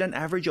received an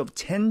average of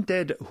 10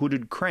 dead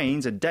hooded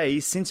cranes a day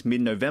since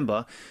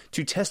mid-November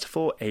to test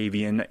for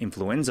avian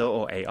influenza,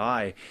 or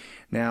AI.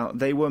 Now,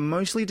 they were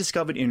mostly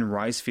discovered in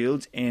rice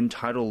fields and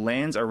tidal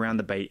lands around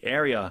the Bay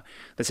Area.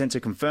 The center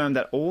confirmed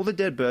that all the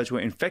dead birds were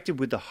infected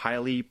with the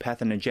highly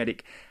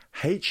pathogenic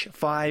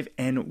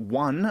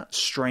H5N1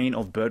 strain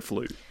of bird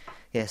flu.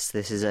 Yes,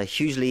 this is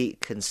hugely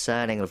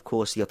concerning. Of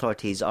course, the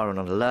authorities are on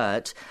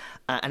alert.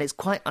 And it's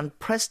quite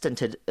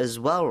unprecedented as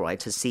well, right,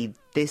 to see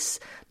this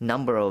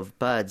number of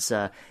birds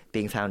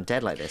being found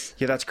dead like this.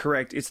 Yeah, that's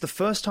correct. It's the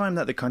first time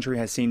that the country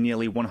has seen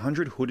nearly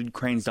 100 hooded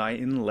cranes die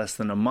in less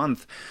than a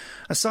month.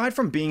 Aside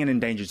from being an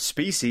endangered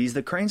species,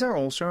 the cranes are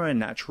also a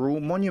natural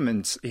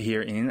monument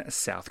here in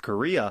South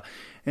Korea.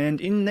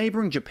 And in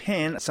neighboring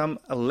Japan, some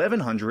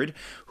 1,100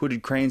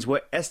 hooded cranes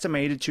were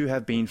estimated to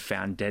have been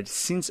found dead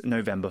since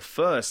November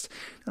 1st.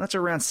 And that's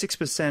around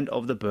 6%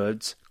 of the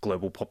bird's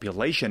global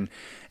population.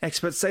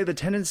 Experts say the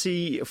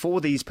tendency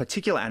for these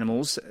particular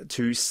animals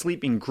to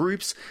sleep in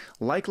groups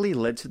likely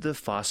led to the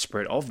fast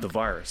spread of the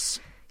virus.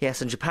 Yes,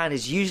 and Japan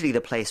is usually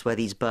the place where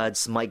these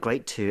birds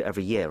migrate to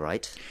every year,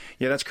 right?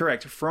 Yeah, that's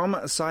correct. From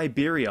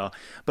Siberia.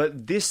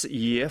 But this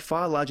year,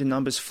 far larger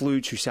numbers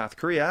flew to South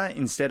Korea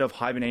instead of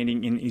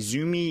hibernating in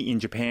Izumi in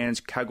Japan's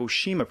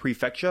Kagoshima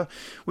prefecture,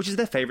 which is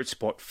their favorite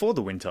spot for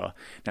the winter.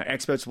 Now,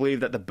 experts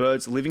believe that the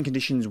birds' living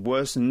conditions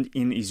worsened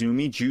in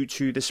Izumi due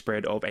to the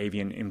spread of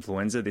avian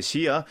influenza this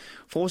year,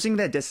 forcing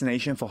their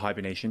destination for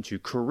hibernation to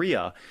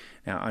Korea.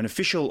 Now, an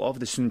official of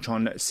the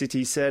Suncheon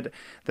city said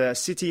the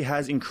city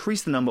has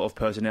increased the number of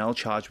personnel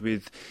charged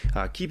with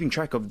keeping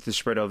track of the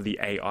spread of the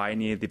AI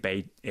near the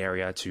Bay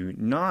Area to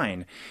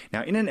 9.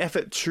 Now, in an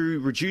effort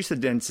to reduce the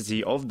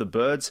density of the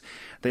birds,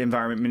 the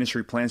Environment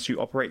Ministry plans to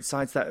operate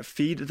sites that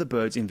feed the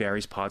birds in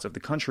various parts of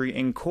the country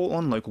and call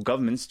on local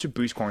governments to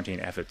boost quarantine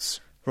efforts.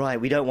 Right,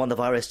 we don't want the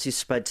virus to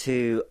spread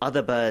to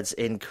other birds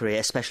in Korea,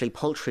 especially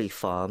poultry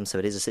farms, so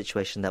it is a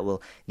situation that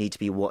will need to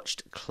be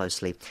watched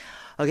closely.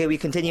 Okay, we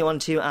continue on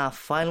to our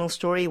final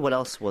story. What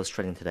else was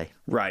trending today?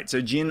 Right,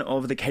 so Jin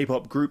of the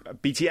K-pop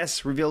group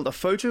BTS revealed a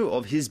photo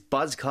of his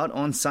buzz cut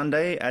on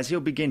Sunday as he'll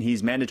begin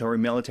his mandatory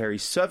military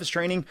service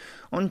training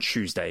on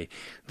Tuesday.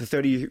 The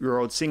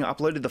 30-year-old singer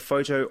uploaded the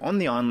photo on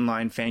the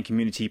online fan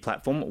community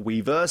platform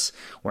Weverse,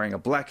 wearing a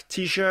black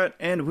t-shirt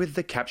and with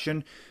the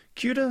caption,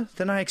 "Cuter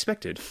than I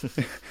expected."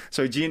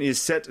 So Jin is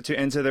set to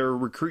enter the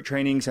recruit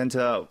training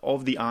center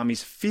of the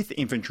Army's 5th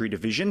Infantry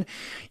Division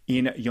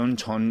in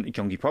Yeoncheon,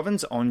 Gyeonggi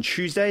Province on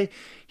Tuesday.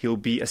 He'll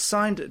be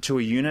assigned to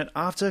a unit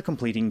after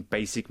completing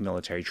basic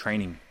military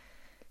training.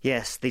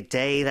 Yes, the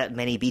day that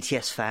many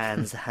BTS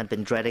fans had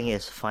been dreading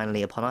is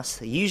finally upon us.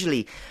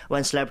 Usually,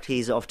 when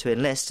celebrities are off to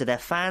enlist, their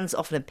fans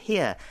often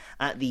appear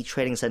at the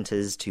training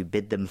centres to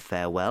bid them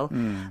farewell.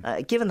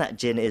 Given that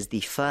Jin is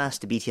the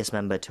first BTS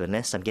member to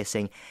enlist, I'm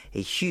guessing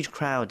a huge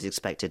crowd is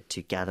expected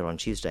to gather on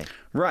Tuesday.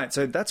 Right,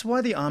 so that's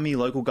why the Army,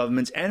 local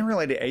governments and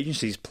related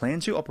agencies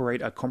plan to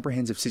operate a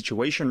comprehensive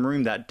situation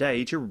room that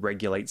day to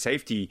regulate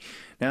safety.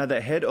 Now,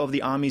 the head of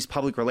the Army's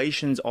Public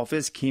Relations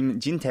Office, Kim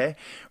Jin-tae,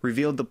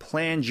 revealed the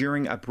plan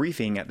during a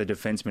briefing at the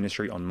Defense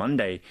Ministry on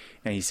Monday.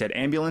 And he said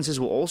ambulances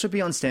will also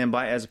be on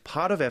standby as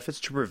part of efforts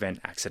to prevent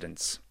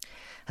accidents.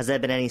 Has there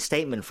been any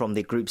statement from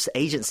the group's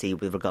agency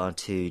with regard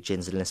to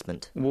Jin's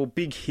enlistment? Well,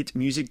 Big Hit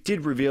Music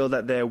did reveal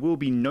that there will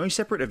be no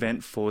separate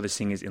event for the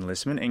singer's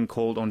enlistment and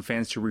called on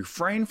fans to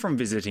refrain from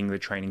visiting the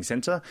training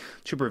centre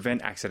to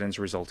prevent accidents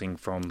resulting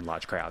from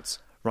large crowds.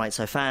 Right,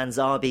 so fans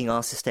are being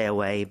asked to stay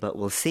away, but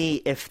we'll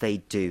see if they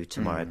do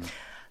tomorrow.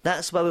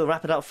 That's where we'll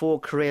wrap it up for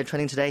Korea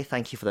Trending today.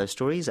 Thank you for those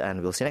stories,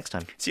 and we'll see you next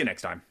time. See you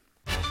next time.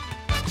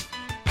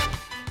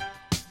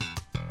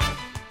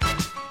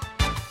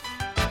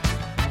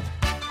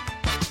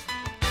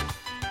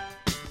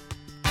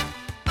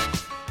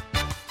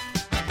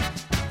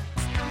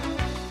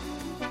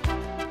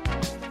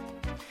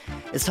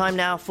 It's time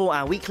now for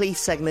our weekly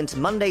segment,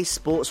 Monday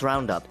Sports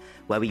Roundup,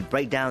 where we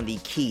break down the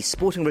key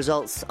sporting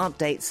results,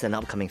 updates and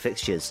upcoming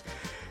fixtures.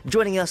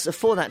 Joining us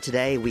for that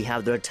today, we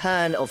have the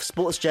return of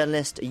sports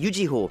journalist Yoo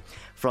Ji-ho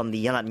from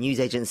the Yonhap News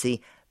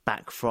Agency,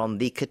 back from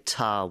the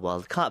Qatar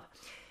World Cup.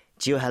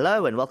 Ji-ho,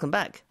 hello and welcome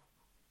back.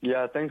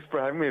 Yeah, thanks for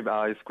having me.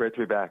 It's great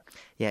to be back.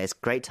 Yeah, it's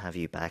great to have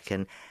you back.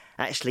 And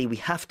actually, we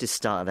have to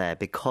start there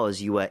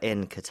because you were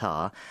in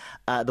Qatar.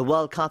 The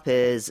World Cup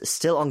is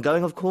still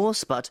ongoing, of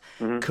course, but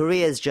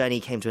Korea's journey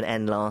came to an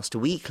end last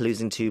week,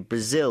 losing to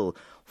Brazil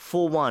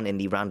 4-1 in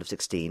the round of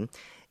 16.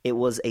 It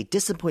was a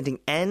disappointing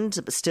end,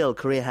 but still,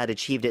 Korea had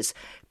achieved its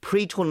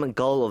pre-tournament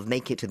goal of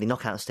making it to the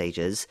knockout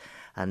stages,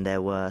 and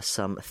there were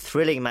some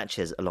thrilling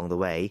matches along the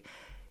way.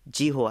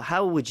 Ji-ho,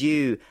 how would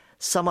you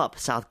sum up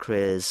South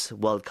Korea's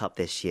World Cup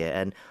this year,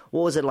 and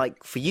what was it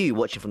like for you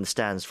watching from the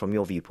stands from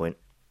your viewpoint?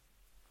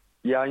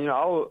 Yeah,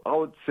 I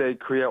would say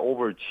Korea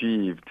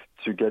overachieved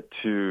to get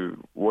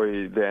to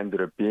where they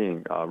ended up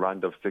being,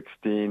 round of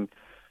 16.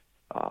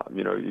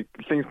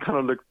 Things kind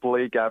of looked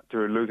bleak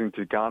after losing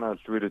to Ghana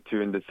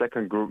 3-2 in the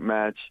second group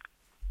match.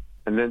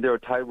 And then they were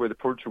tied with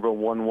Portugal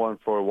 1-1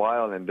 for a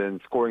while and then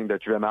scoring the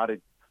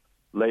dramatic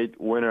late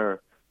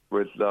winner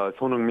with Son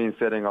Heung-min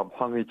setting up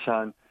Hwang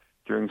Hee-chan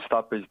during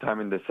stoppage time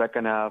in the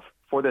second half.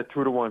 For that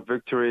 2-1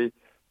 victory,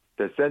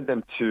 that sent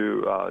them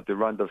to the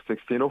round of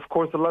 16. Of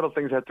course, a lot of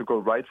things had to go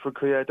right for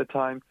Korea at the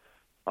time.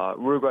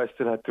 Uruguay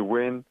still had to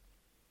win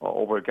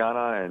over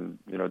Ghana, and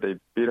they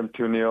beat them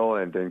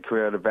 2-0, and then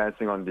Korea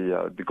advancing on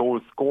the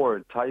goal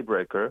scored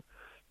tiebreaker.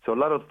 So a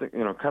lot of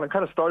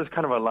kind of stars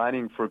kind of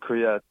aligning for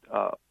Korea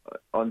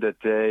on that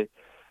day,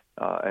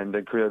 and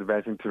then Korea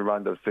advancing to the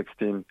round of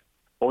 16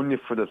 only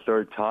for the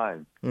third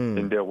time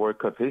in their World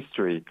Cup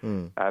history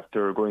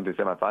after going to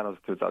semifinals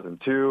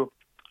 2002,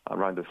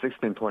 round of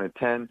 16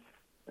 2010,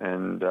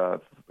 and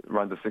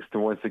round of 16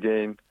 once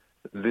again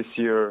this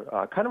year.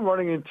 Kind of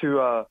running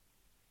into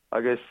I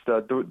guess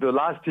the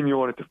last team you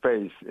wanted to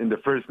face in the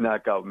first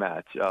knockout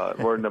match,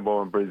 world number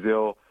one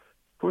Brazil,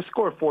 who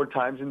scored 4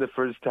 times in the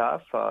first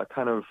half,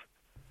 kind of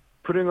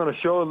putting on a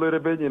show a little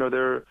bit.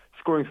 They're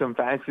scoring some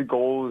fancy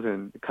goals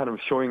and kind of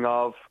showing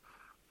off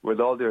with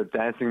all their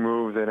dancing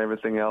moves and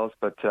everything else.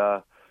 But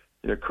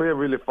Korea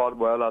really fought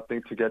well, I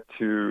think, to get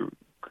to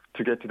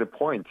the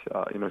point.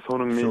 Son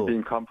Heung-min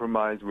being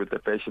compromised with the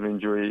facial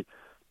injury,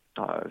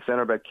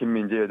 center back Kim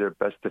Min-jae, their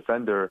best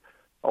defender,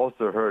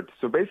 also hurt.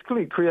 So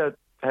basically, Korea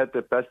had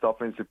the best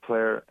offensive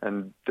player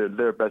and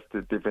their best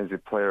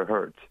defensive player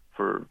hurt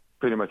for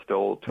pretty much the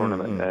whole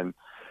tournament. And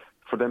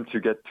for them to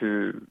get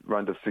to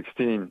round of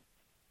 16,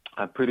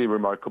 a pretty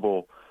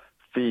remarkable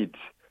feat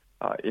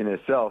in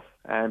itself.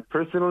 And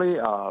personally,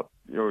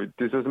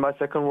 this was my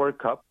second World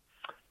Cup,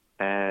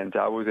 and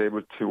I was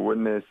able to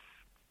witness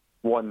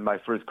my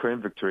first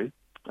Korean victory,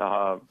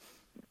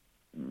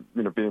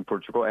 being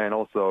Portugal, and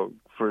also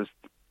first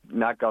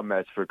knockout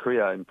match for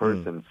Korea in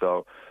person.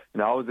 So,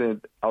 I was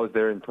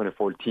there in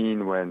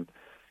 2014 when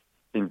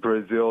in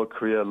Brazil,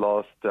 Korea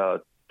lost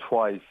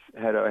twice,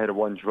 had a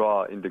one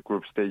draw in the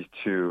group stage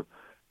to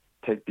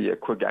take the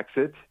quick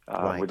exit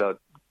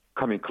without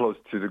coming close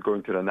to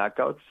going to the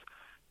knockouts.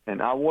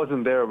 And I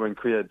wasn't there when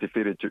Korea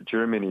defeated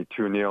Germany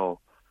 2-0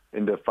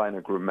 in the final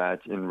group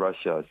match in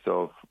Russia.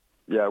 So,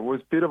 yeah, it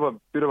was a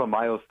bit of a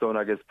milestone,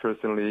 I guess,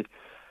 personally,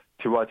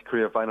 to watch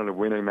Korea finally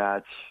win a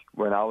match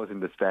when I was in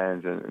the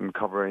stands and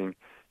covering,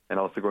 and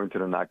also going to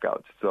the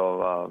knockouts.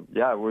 So,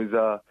 it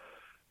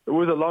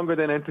was a longer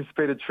than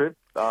anticipated trip,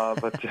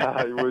 but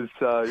it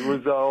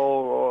was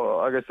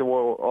all, I guess,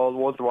 all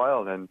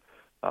worthwhile, and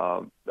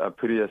a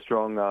pretty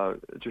strong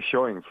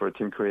showing for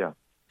Team Korea.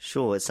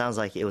 Sure, it sounds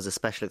like it was a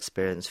special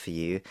experience for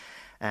you.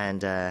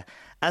 And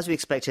as we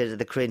expected,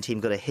 the Korean team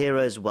got a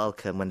hero's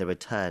welcome when they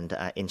returned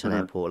at Incheon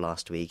Airport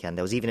last week. And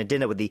there was even a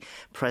dinner with the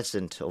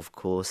president, of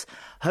course.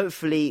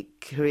 Hopefully,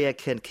 Korea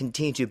can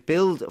continue to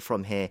build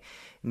from here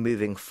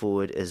moving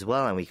forward as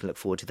well. And we can look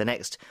forward to the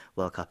next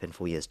World Cup in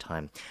 4 years'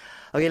 time.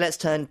 Okay, let's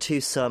turn to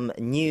some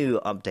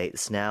new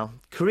updates now.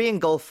 Korean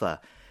golfer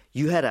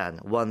Yoo Hae-ran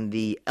won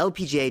the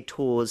LPGA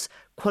Tour's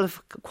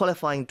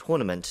qualifying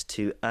tournament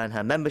to earn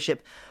her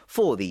membership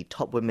for the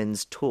Top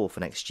Women's Tour for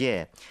next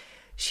year.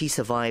 She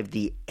survived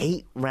the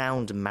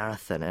 8-round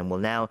marathon and will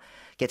now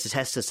get to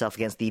test herself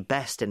against the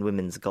best in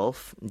women's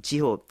golf.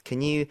 Ji-ho,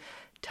 can you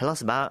tell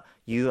us about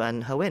Yoo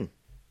and her win?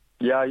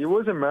 Yeah, it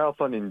was a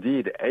marathon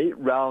indeed.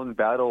 8-round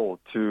battle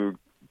to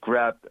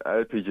grab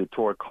LPGA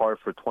Tour card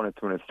for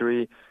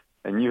 2023.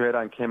 And Yoo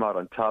Hae-ran came out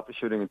on top,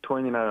 shooting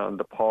 29 on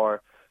the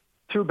par,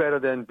 2 better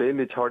than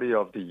Bailey Chardy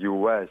of the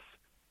U.S.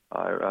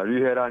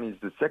 Yoo Hae-ran is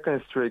the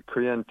second straight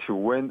Korean to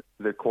win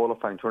the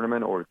qualifying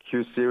tournament, or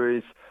Q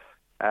Series,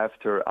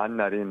 after An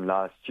Na-rin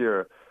last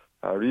year.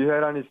 Yoo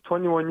Hae-ran is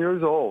 21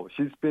 years old.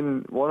 She's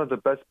been one of the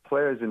best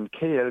players in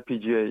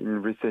KLPGA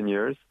in recent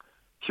years.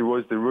 She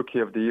was the Rookie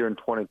of the Year in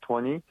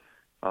 2020,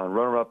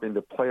 runner-up in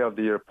the Player of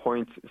the Year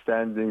points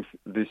standings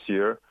this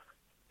year.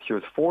 She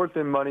was 4th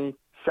in money,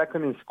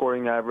 2nd in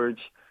scoring average,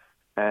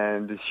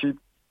 and she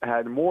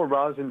had more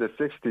rounds in the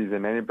 60s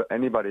than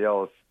anybody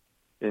else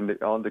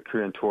on the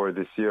Korean Tour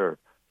this year.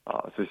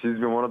 So she's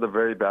been one of the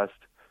very best.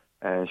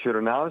 And she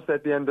announced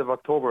at the end of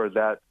October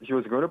that she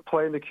was going to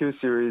play in the Q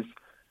Series,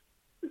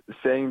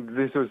 saying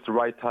this was the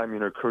right time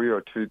in her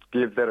career to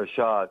give that a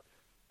shot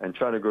and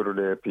try to go to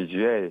the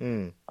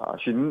PGA.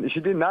 She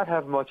did not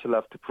have much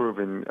left to prove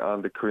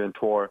on the Korean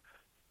Tour.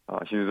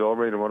 She was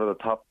already one of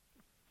the top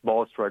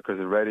ball strikers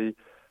already.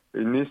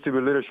 It needs to be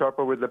a little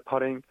sharper with the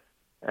putting.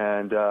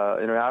 And,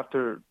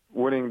 after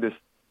winning this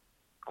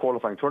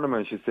qualifying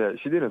tournament, she said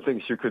she didn't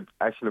think she could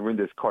actually win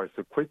this card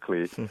so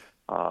quickly.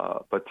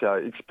 But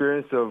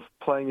experience of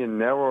playing in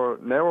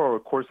narrower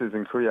courses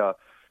in Korea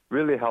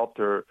really helped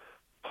her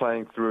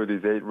playing through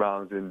these 8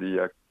 rounds in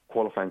the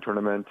qualifying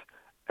tournament.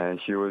 And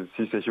she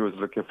said she was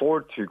looking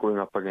forward to going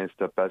up against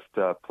the best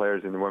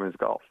players in women's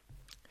golf.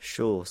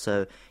 Sure.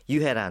 So Yoo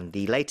Hae-ran,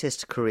 the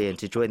latest Korean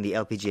to join the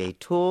LPGA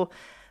Tour,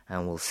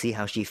 and we'll see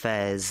how she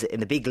fares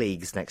in the big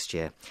leagues next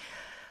year.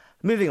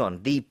 Moving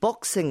on, the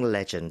boxing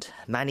legend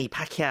Manny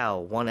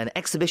Pacquiao won an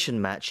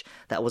exhibition match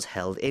that was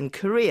held in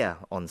Korea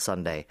on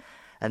Sunday.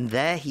 And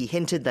there he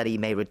hinted that he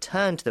may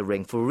return to the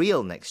ring for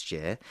real next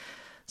year.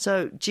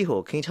 So,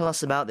 Ji-ho, can you tell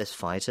us about this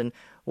fight and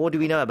what do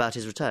we know about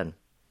his return?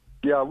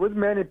 Yeah, with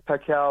Manny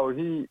Pacquiao,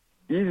 he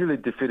easily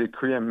defeated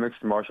Korean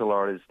mixed martial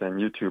artist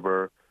and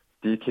YouTuber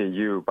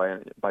DKU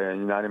by a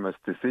unanimous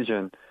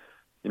decision.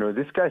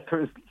 This guy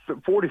turns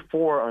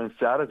 44 on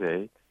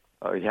Saturday.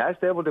 He has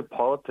dabbled in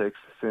politics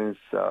since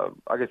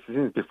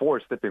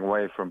before stepping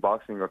away from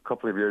boxing a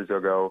couple of years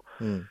ago.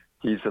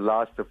 His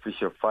last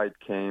official fight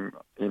came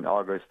in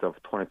August of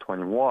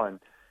 2021.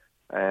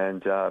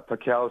 And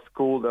Pacquiao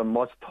schooled a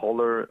much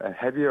taller and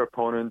heavier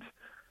opponent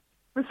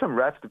with some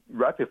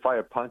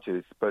rapid-fire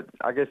punches. But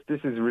I guess this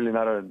is really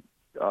not an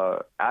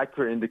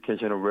accurate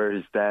indication of where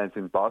he stands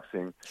in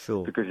boxing.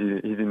 Sure. Because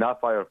he did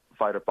not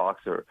fight a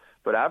boxer.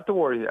 But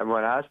afterward,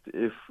 when asked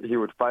if he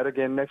would fight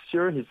again next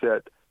year, he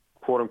said,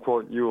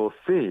 quote-unquote, "You will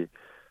see."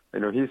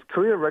 His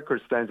career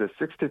record stands at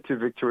 62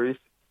 victories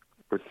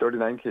with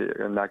 39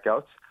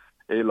 knockouts,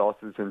 8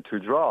 losses, and 2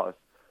 draws.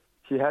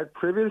 He had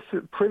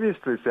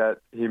previously said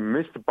he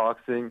missed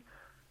boxing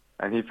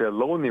and he felt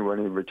lonely when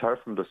he retired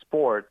from the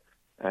sport.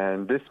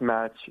 And this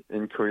match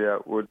in Korea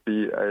would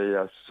be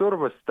a sort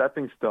of a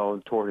stepping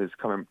stone toward his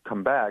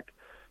comeback.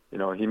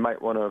 He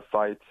might want to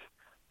fight,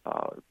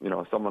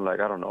 someone like,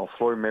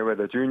 Floyd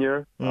Mayweather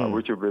Jr.,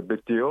 which would be a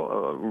big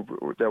deal.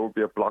 That would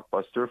be a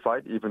blockbuster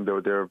fight, even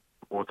though they're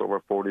both over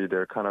 40.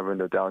 They're kind of in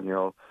the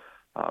downhill.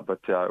 But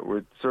it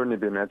would certainly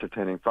be an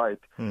entertaining fight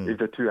if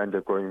the two end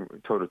up going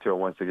toe-to-toe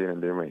once again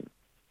in the ring.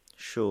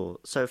 Sure.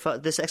 So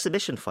this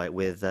exhibition fight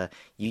with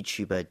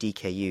YouTuber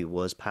DKU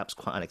was perhaps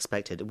quite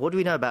unexpected. What do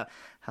we know about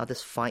how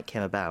this fight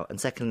came about?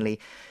 And secondly,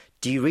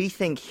 do you really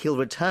think he'll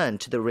return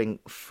to the ring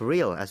for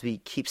real? As we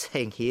keep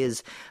saying, he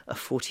is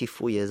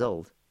 44 years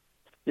old.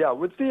 Yeah,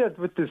 with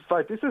this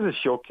fight, this is a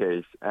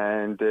showcase,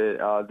 and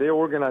they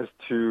organized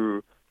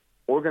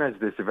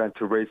this event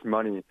to raise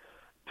money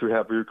to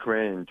help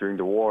Ukraine during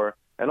the war,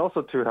 and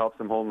also to help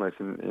some homeless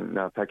in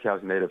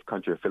Pacquiao's native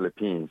country,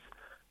 Philippines.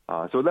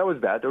 So that was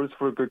that. That was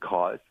for a good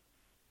cause.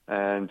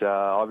 And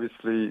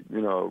obviously,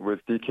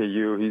 with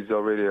DKU, he's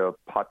already a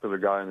popular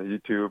guy on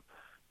YouTube.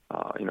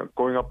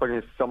 Going up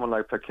against someone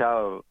like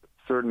Pacquiao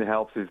certainly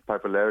helps his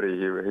popularity,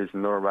 his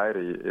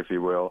notoriety, if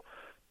you will,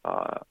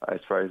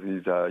 as far as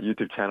his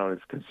YouTube channel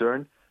is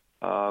concerned.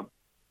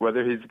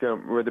 Whether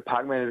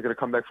Pac-Man is going to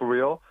come back for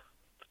real,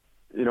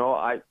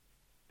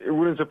 it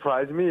wouldn't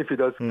surprise me if he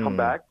does come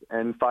back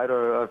and fight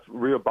a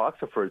real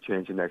boxer for a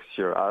change next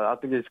year. I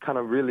think he's kind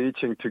of really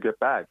itching to get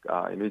back.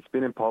 He's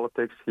been in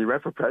politics. He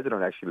ran for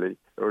president, actually,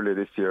 earlier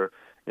this year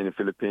in the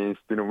Philippines.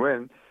 Didn't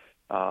win.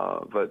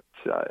 But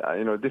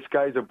this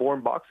guy is a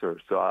born boxer.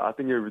 So I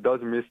think if he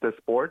does miss the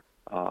sport,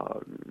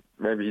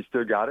 maybe he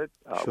still got it.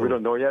 Sure. We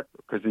don't know yet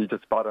because he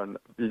just fought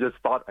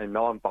a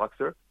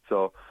non-boxer.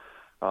 So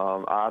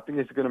I think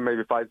he's going to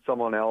maybe fight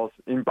someone else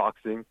in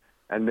boxing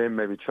and then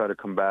maybe try to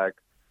come back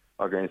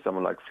against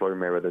someone like Floyd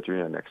Mayweather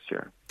Jr. next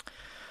year.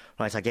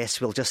 Right, I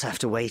guess we'll just have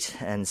to wait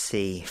and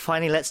see.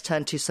 Finally, let's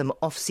turn to some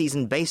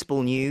off-season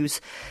baseball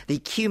news. The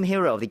Cume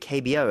hero of the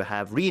KBO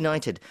have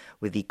reunited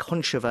with the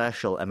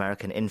controversial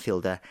American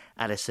infielder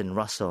Addison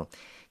Russell.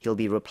 He'll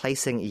be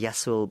replacing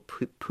Yasuel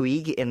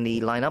Puig in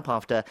the lineup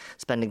after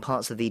spending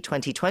parts of the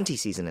 2020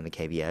 season in the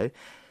KBO.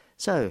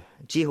 So,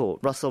 Jiho,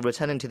 Russell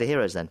returning to the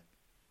Heroes then?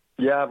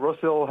 Yeah,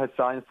 Russell has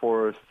signed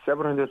for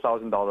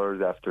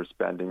 $700,000 after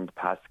spending the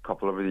past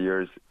couple of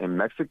years in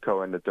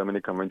Mexico and the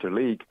Dominican Winter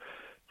League.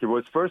 He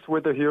was first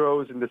with the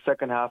Heroes in the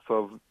second half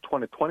of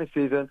 2020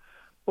 season.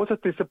 Was a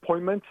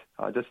disappointment.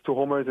 Just 2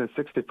 homers in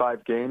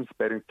 65 games,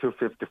 batting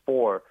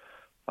 .254.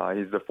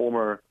 He's the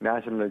former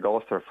National League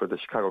All-Star for the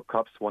Chicago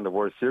Cubs, won the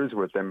World Series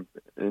with them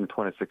in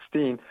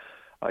 2016.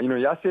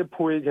 Yasuel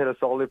Puig had a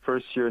solid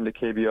first year in the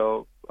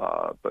KBO,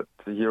 but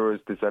the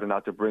Heroes decided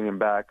not to bring him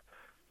back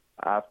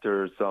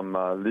after some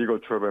legal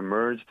trouble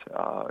emerged.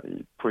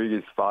 Puig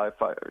is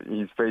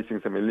he's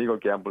facing some illegal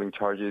gambling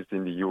charges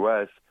in the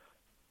U.S.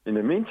 In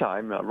the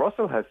meantime,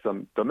 Russell has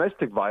some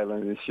domestic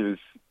violence issues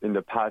in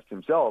the past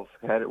himself.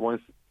 Had one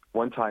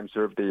time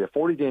served a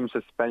 40-game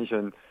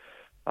suspension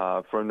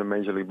from the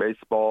Major League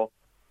Baseball.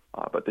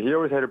 But the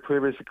Heroes had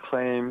previously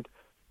claimed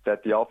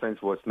that the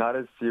offense was not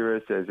as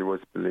serious as it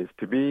was believed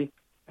to be,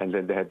 and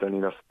then they had done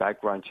enough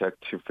background check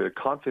to feel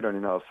confident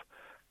enough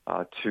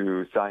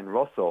to sign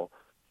Russell.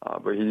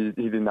 But he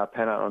did not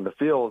pan out on the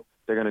field.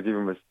 They're going to give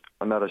him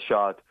another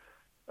shot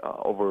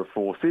over a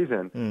full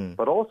season.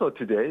 But also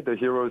today, the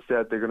Heroes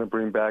said they're going to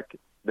bring back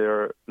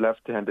their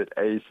left-handed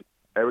ace,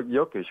 Eric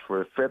Jokic,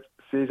 for a 5th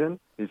season.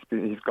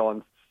 He's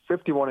gone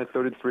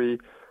 51-33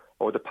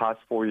 over the past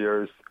 4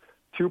 years,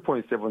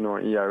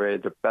 2.71 ERA,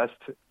 the best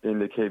in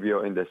the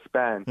KBO in the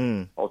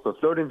span. Also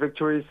 13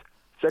 victories,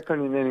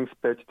 2nd in innings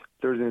pitched,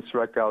 13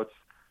 strikeouts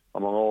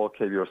among all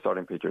KBO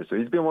starting pitchers. So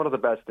he's been one of the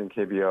best in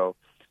KBO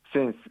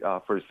since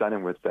first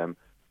signing with them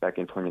back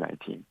in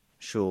 2019.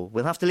 Sure.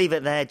 We'll have to leave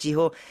it there,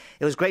 Jiho.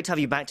 It was great to have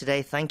you back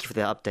today. Thank you for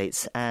the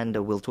updates, and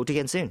we'll talk to you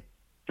again soon.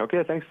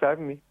 Okay, thanks for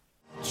having me.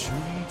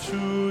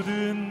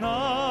 춤추듯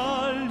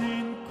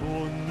날린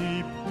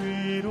꽃잎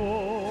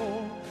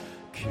위로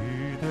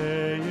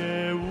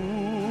그대의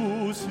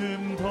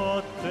웃음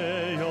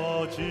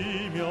덧대어지면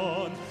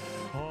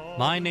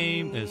My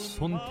name is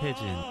Son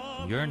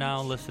Tae-jin. You're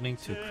now listening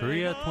to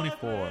Korea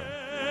 24.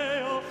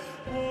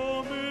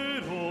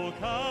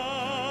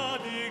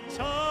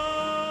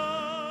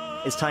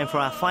 It's time for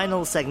our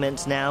final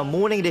segment now,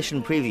 Morning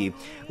Edition Preview,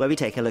 where we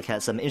take a look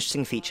at some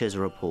interesting features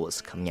or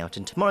reports coming out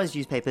in tomorrow's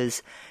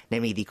newspapers,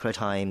 namely the Korea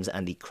Times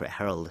and the Korea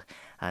Herald.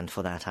 And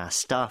for that, our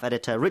staff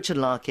editor, Richard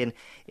Larkin,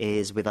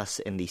 is with us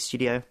in the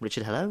studio.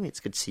 Richard, hello. It's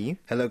good to see you.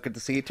 Hello, good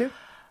to see you too.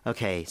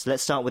 Okay, so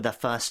let's start with the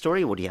first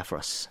story. What do you have for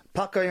us?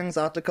 Park Go-young's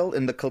article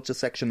in the culture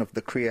section of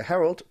the Korea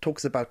Herald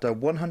talks about a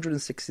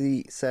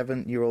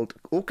 167-year-old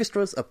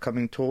orchestra's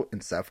upcoming tour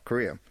in South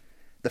Korea.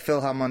 The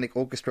Philharmonic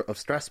Orchestra of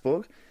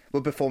Strasbourg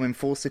will perform in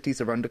 4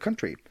 cities around the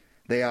country.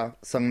 They are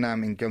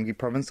Seongnam in Gyeonggi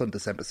Province on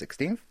December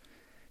 16th,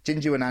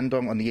 Jinju and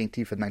Andong on the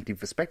 18th and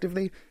 19th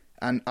respectively,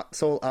 and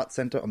Seoul Arts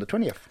Center on the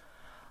 20th.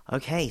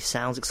 Okay,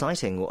 sounds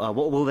exciting. What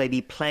will they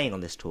be playing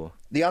on this tour?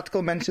 The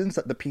article mentions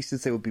that the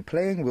pieces they will be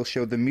playing will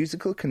show the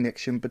musical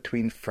connection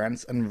between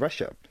France and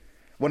Russia.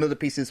 One of the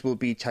pieces will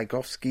be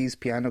Tchaikovsky's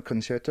Piano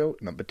Concerto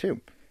No. 2.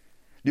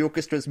 The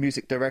orchestra's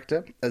music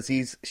director,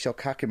 Aziz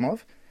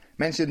Shokhakimov,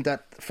 mentioned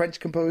that French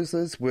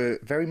composers were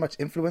very much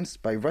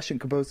influenced by Russian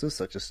composers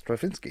such as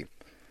Stravinsky.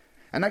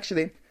 And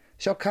actually,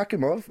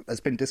 Shokhakimov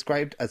has been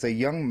described as a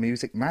young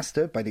music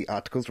master by the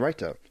article's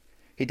writer.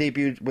 He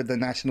debuted with the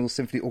National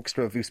Symphony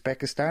Orchestra of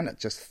Uzbekistan at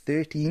just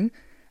 13,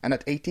 and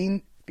at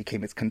 18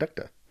 became its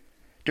conductor.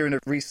 During a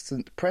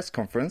recent press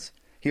conference,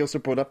 he also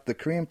brought up the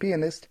Korean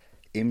pianist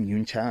Im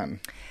Yoon-chan.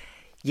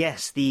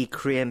 Yes, the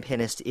Korean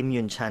pianist Im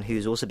Yoon-chan,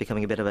 who's also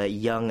becoming a bit of a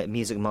young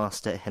music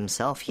master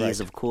himself. He is,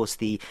 of course,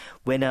 the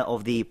winner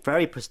of the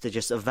very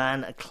prestigious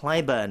Van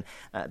Cliburn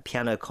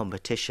piano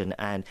competition,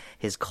 and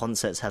his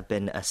concerts have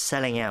been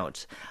selling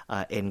out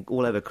in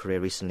all over Korea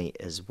recently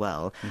as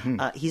well.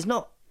 He's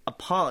not a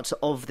part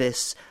of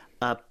this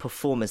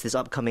performance, this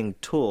upcoming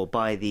tour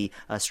by the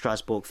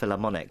Strasbourg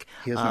Philharmonic.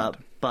 He is not.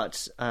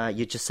 But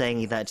you're just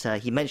saying that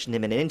he mentioned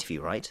him in an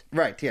interview, right?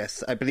 Right,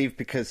 yes. I believe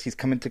because he's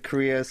coming to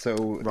Korea, so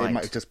Right. it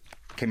might have just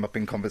came up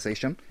in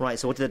conversation. Right,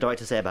 so what did the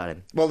director say about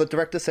him? Well, the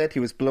director said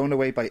he was blown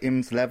away by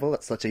Im's level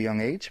at such a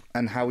young age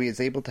and how he is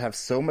able to have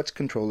so much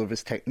control of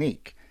his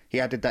technique. He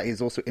added that he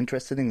is also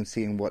interested in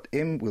seeing what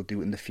Im will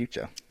do in the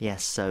future.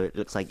 Yes, so it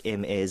looks like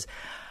Im is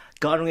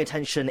garnering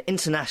attention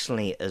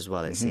internationally as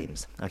well, it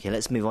seems. Okay,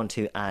 let's move on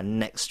to our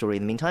next story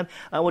in the meantime.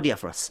 What do you have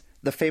for us?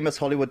 The famous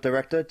Hollywood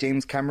director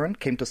James Cameron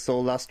came to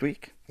Seoul last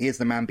week. He is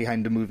the man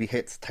behind the movie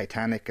hits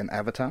Titanic and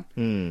Avatar.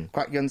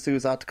 Kwak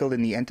Yun-soo's article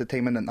in the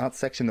Entertainment and Arts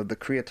section of the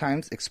Korea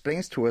Times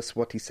explains to us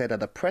what he said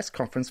at a press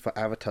conference for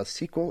Avatar's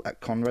sequel at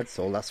Conrad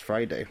Seoul last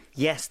Friday.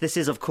 Yes, this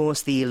is, of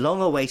course, the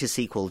long-awaited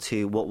sequel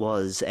to what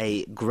was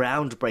a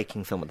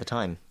groundbreaking film at the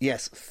time.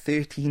 Yes,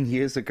 13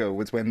 years ago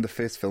was when the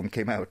first film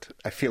came out.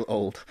 I feel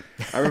old.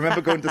 I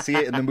remember going to see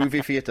it in the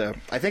movie theatre.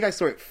 I think I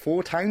saw it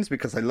 4 times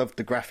because I loved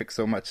the graphics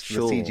so much, the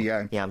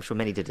CGI. Yeah, I'm sure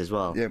many did as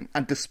well. Yeah.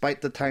 And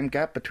despite the time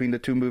gap between the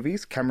 2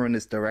 movies, Cameron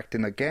is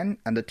directing again,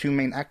 and the 2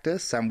 main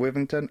actors, Sam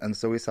Worthington and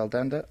Zoe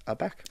Saldana, are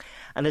back.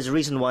 And there's a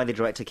reason why the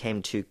director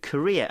came to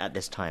Korea at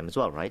this time as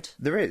well, right?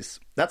 There is.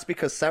 That's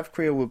because South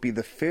Korea will be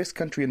the first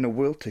country in the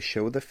world to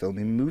show the film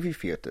in movie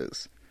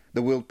theatres.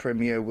 The world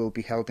premiere will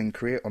be held in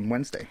Korea on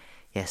Wednesday.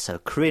 Yes, so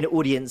Korean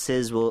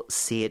audiences will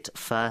see it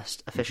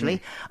first officially.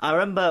 I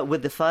remember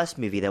with the first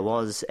movie there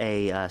was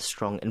a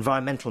strong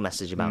environmental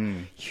message about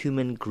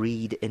human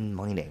greed in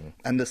mining.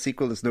 And the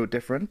sequel is no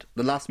different.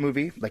 The last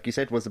movie, like you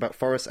said, was about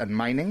forests and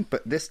mining,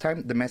 but this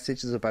time the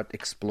message is about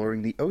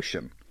exploring the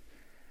ocean.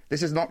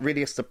 This is not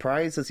really a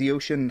surprise, as the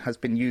ocean has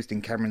been used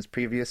in Cameron's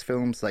previous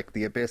films like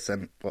The Abyss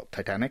and,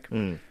 Titanic.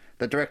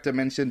 The director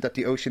mentioned that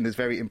the ocean is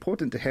very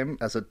important to him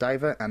as a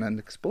diver and an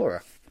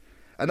explorer.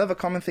 Another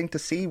common thing to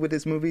see with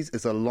his movies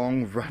is a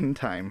long run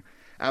time.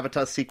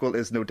 Avatar's sequel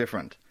is no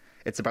different.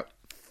 It's about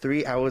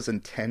 3 hours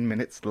and 10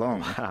 minutes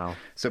long. Wow.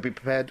 So be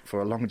prepared for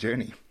a long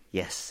journey.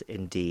 Yes,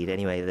 indeed.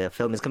 Anyway, the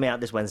film is coming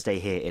out this Wednesday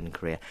here in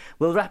Korea.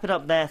 We'll wrap it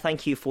up there.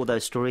 Thank you for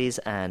those stories,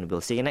 and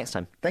we'll see you next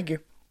time. Thank you.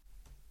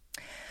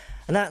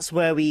 And that's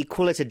where we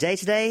call it a day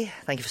today.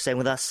 Thank you for staying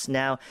with us.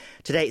 Now,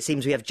 today it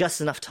seems we have just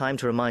enough time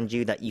to remind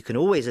you that you can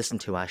always listen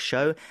to our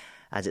show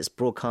as it's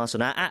broadcast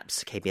on our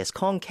apps, KBS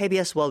Kong,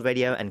 KBS World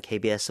Radio, and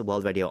KBS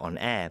World Radio On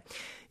Air.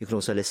 You can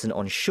also listen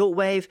on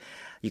shortwave.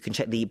 You can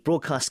check the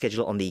broadcast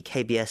schedule on the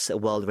KBS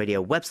World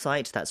Radio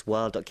website. That's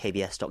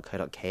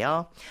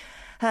world.kbs.co.kr.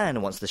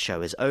 And once the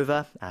show is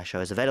over, our show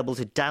is available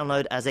to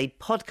download as a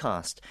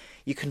podcast.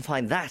 You can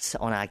find that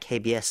on our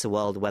KBS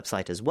World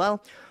website as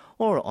well,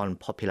 or on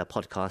popular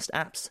podcast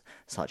apps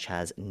such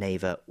as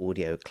Naver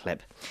Audio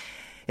Clip.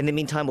 In the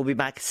meantime, we'll be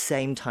back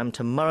same time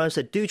tomorrow,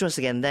 so do join us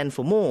again then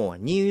for more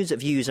news,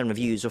 views and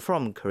reviews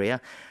from Korea.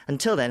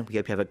 Until then, we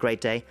hope you have a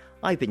great day.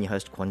 I've been your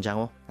host, Kwon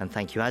Jang-woo, and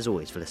thank you as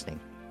always for listening.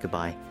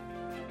 Goodbye.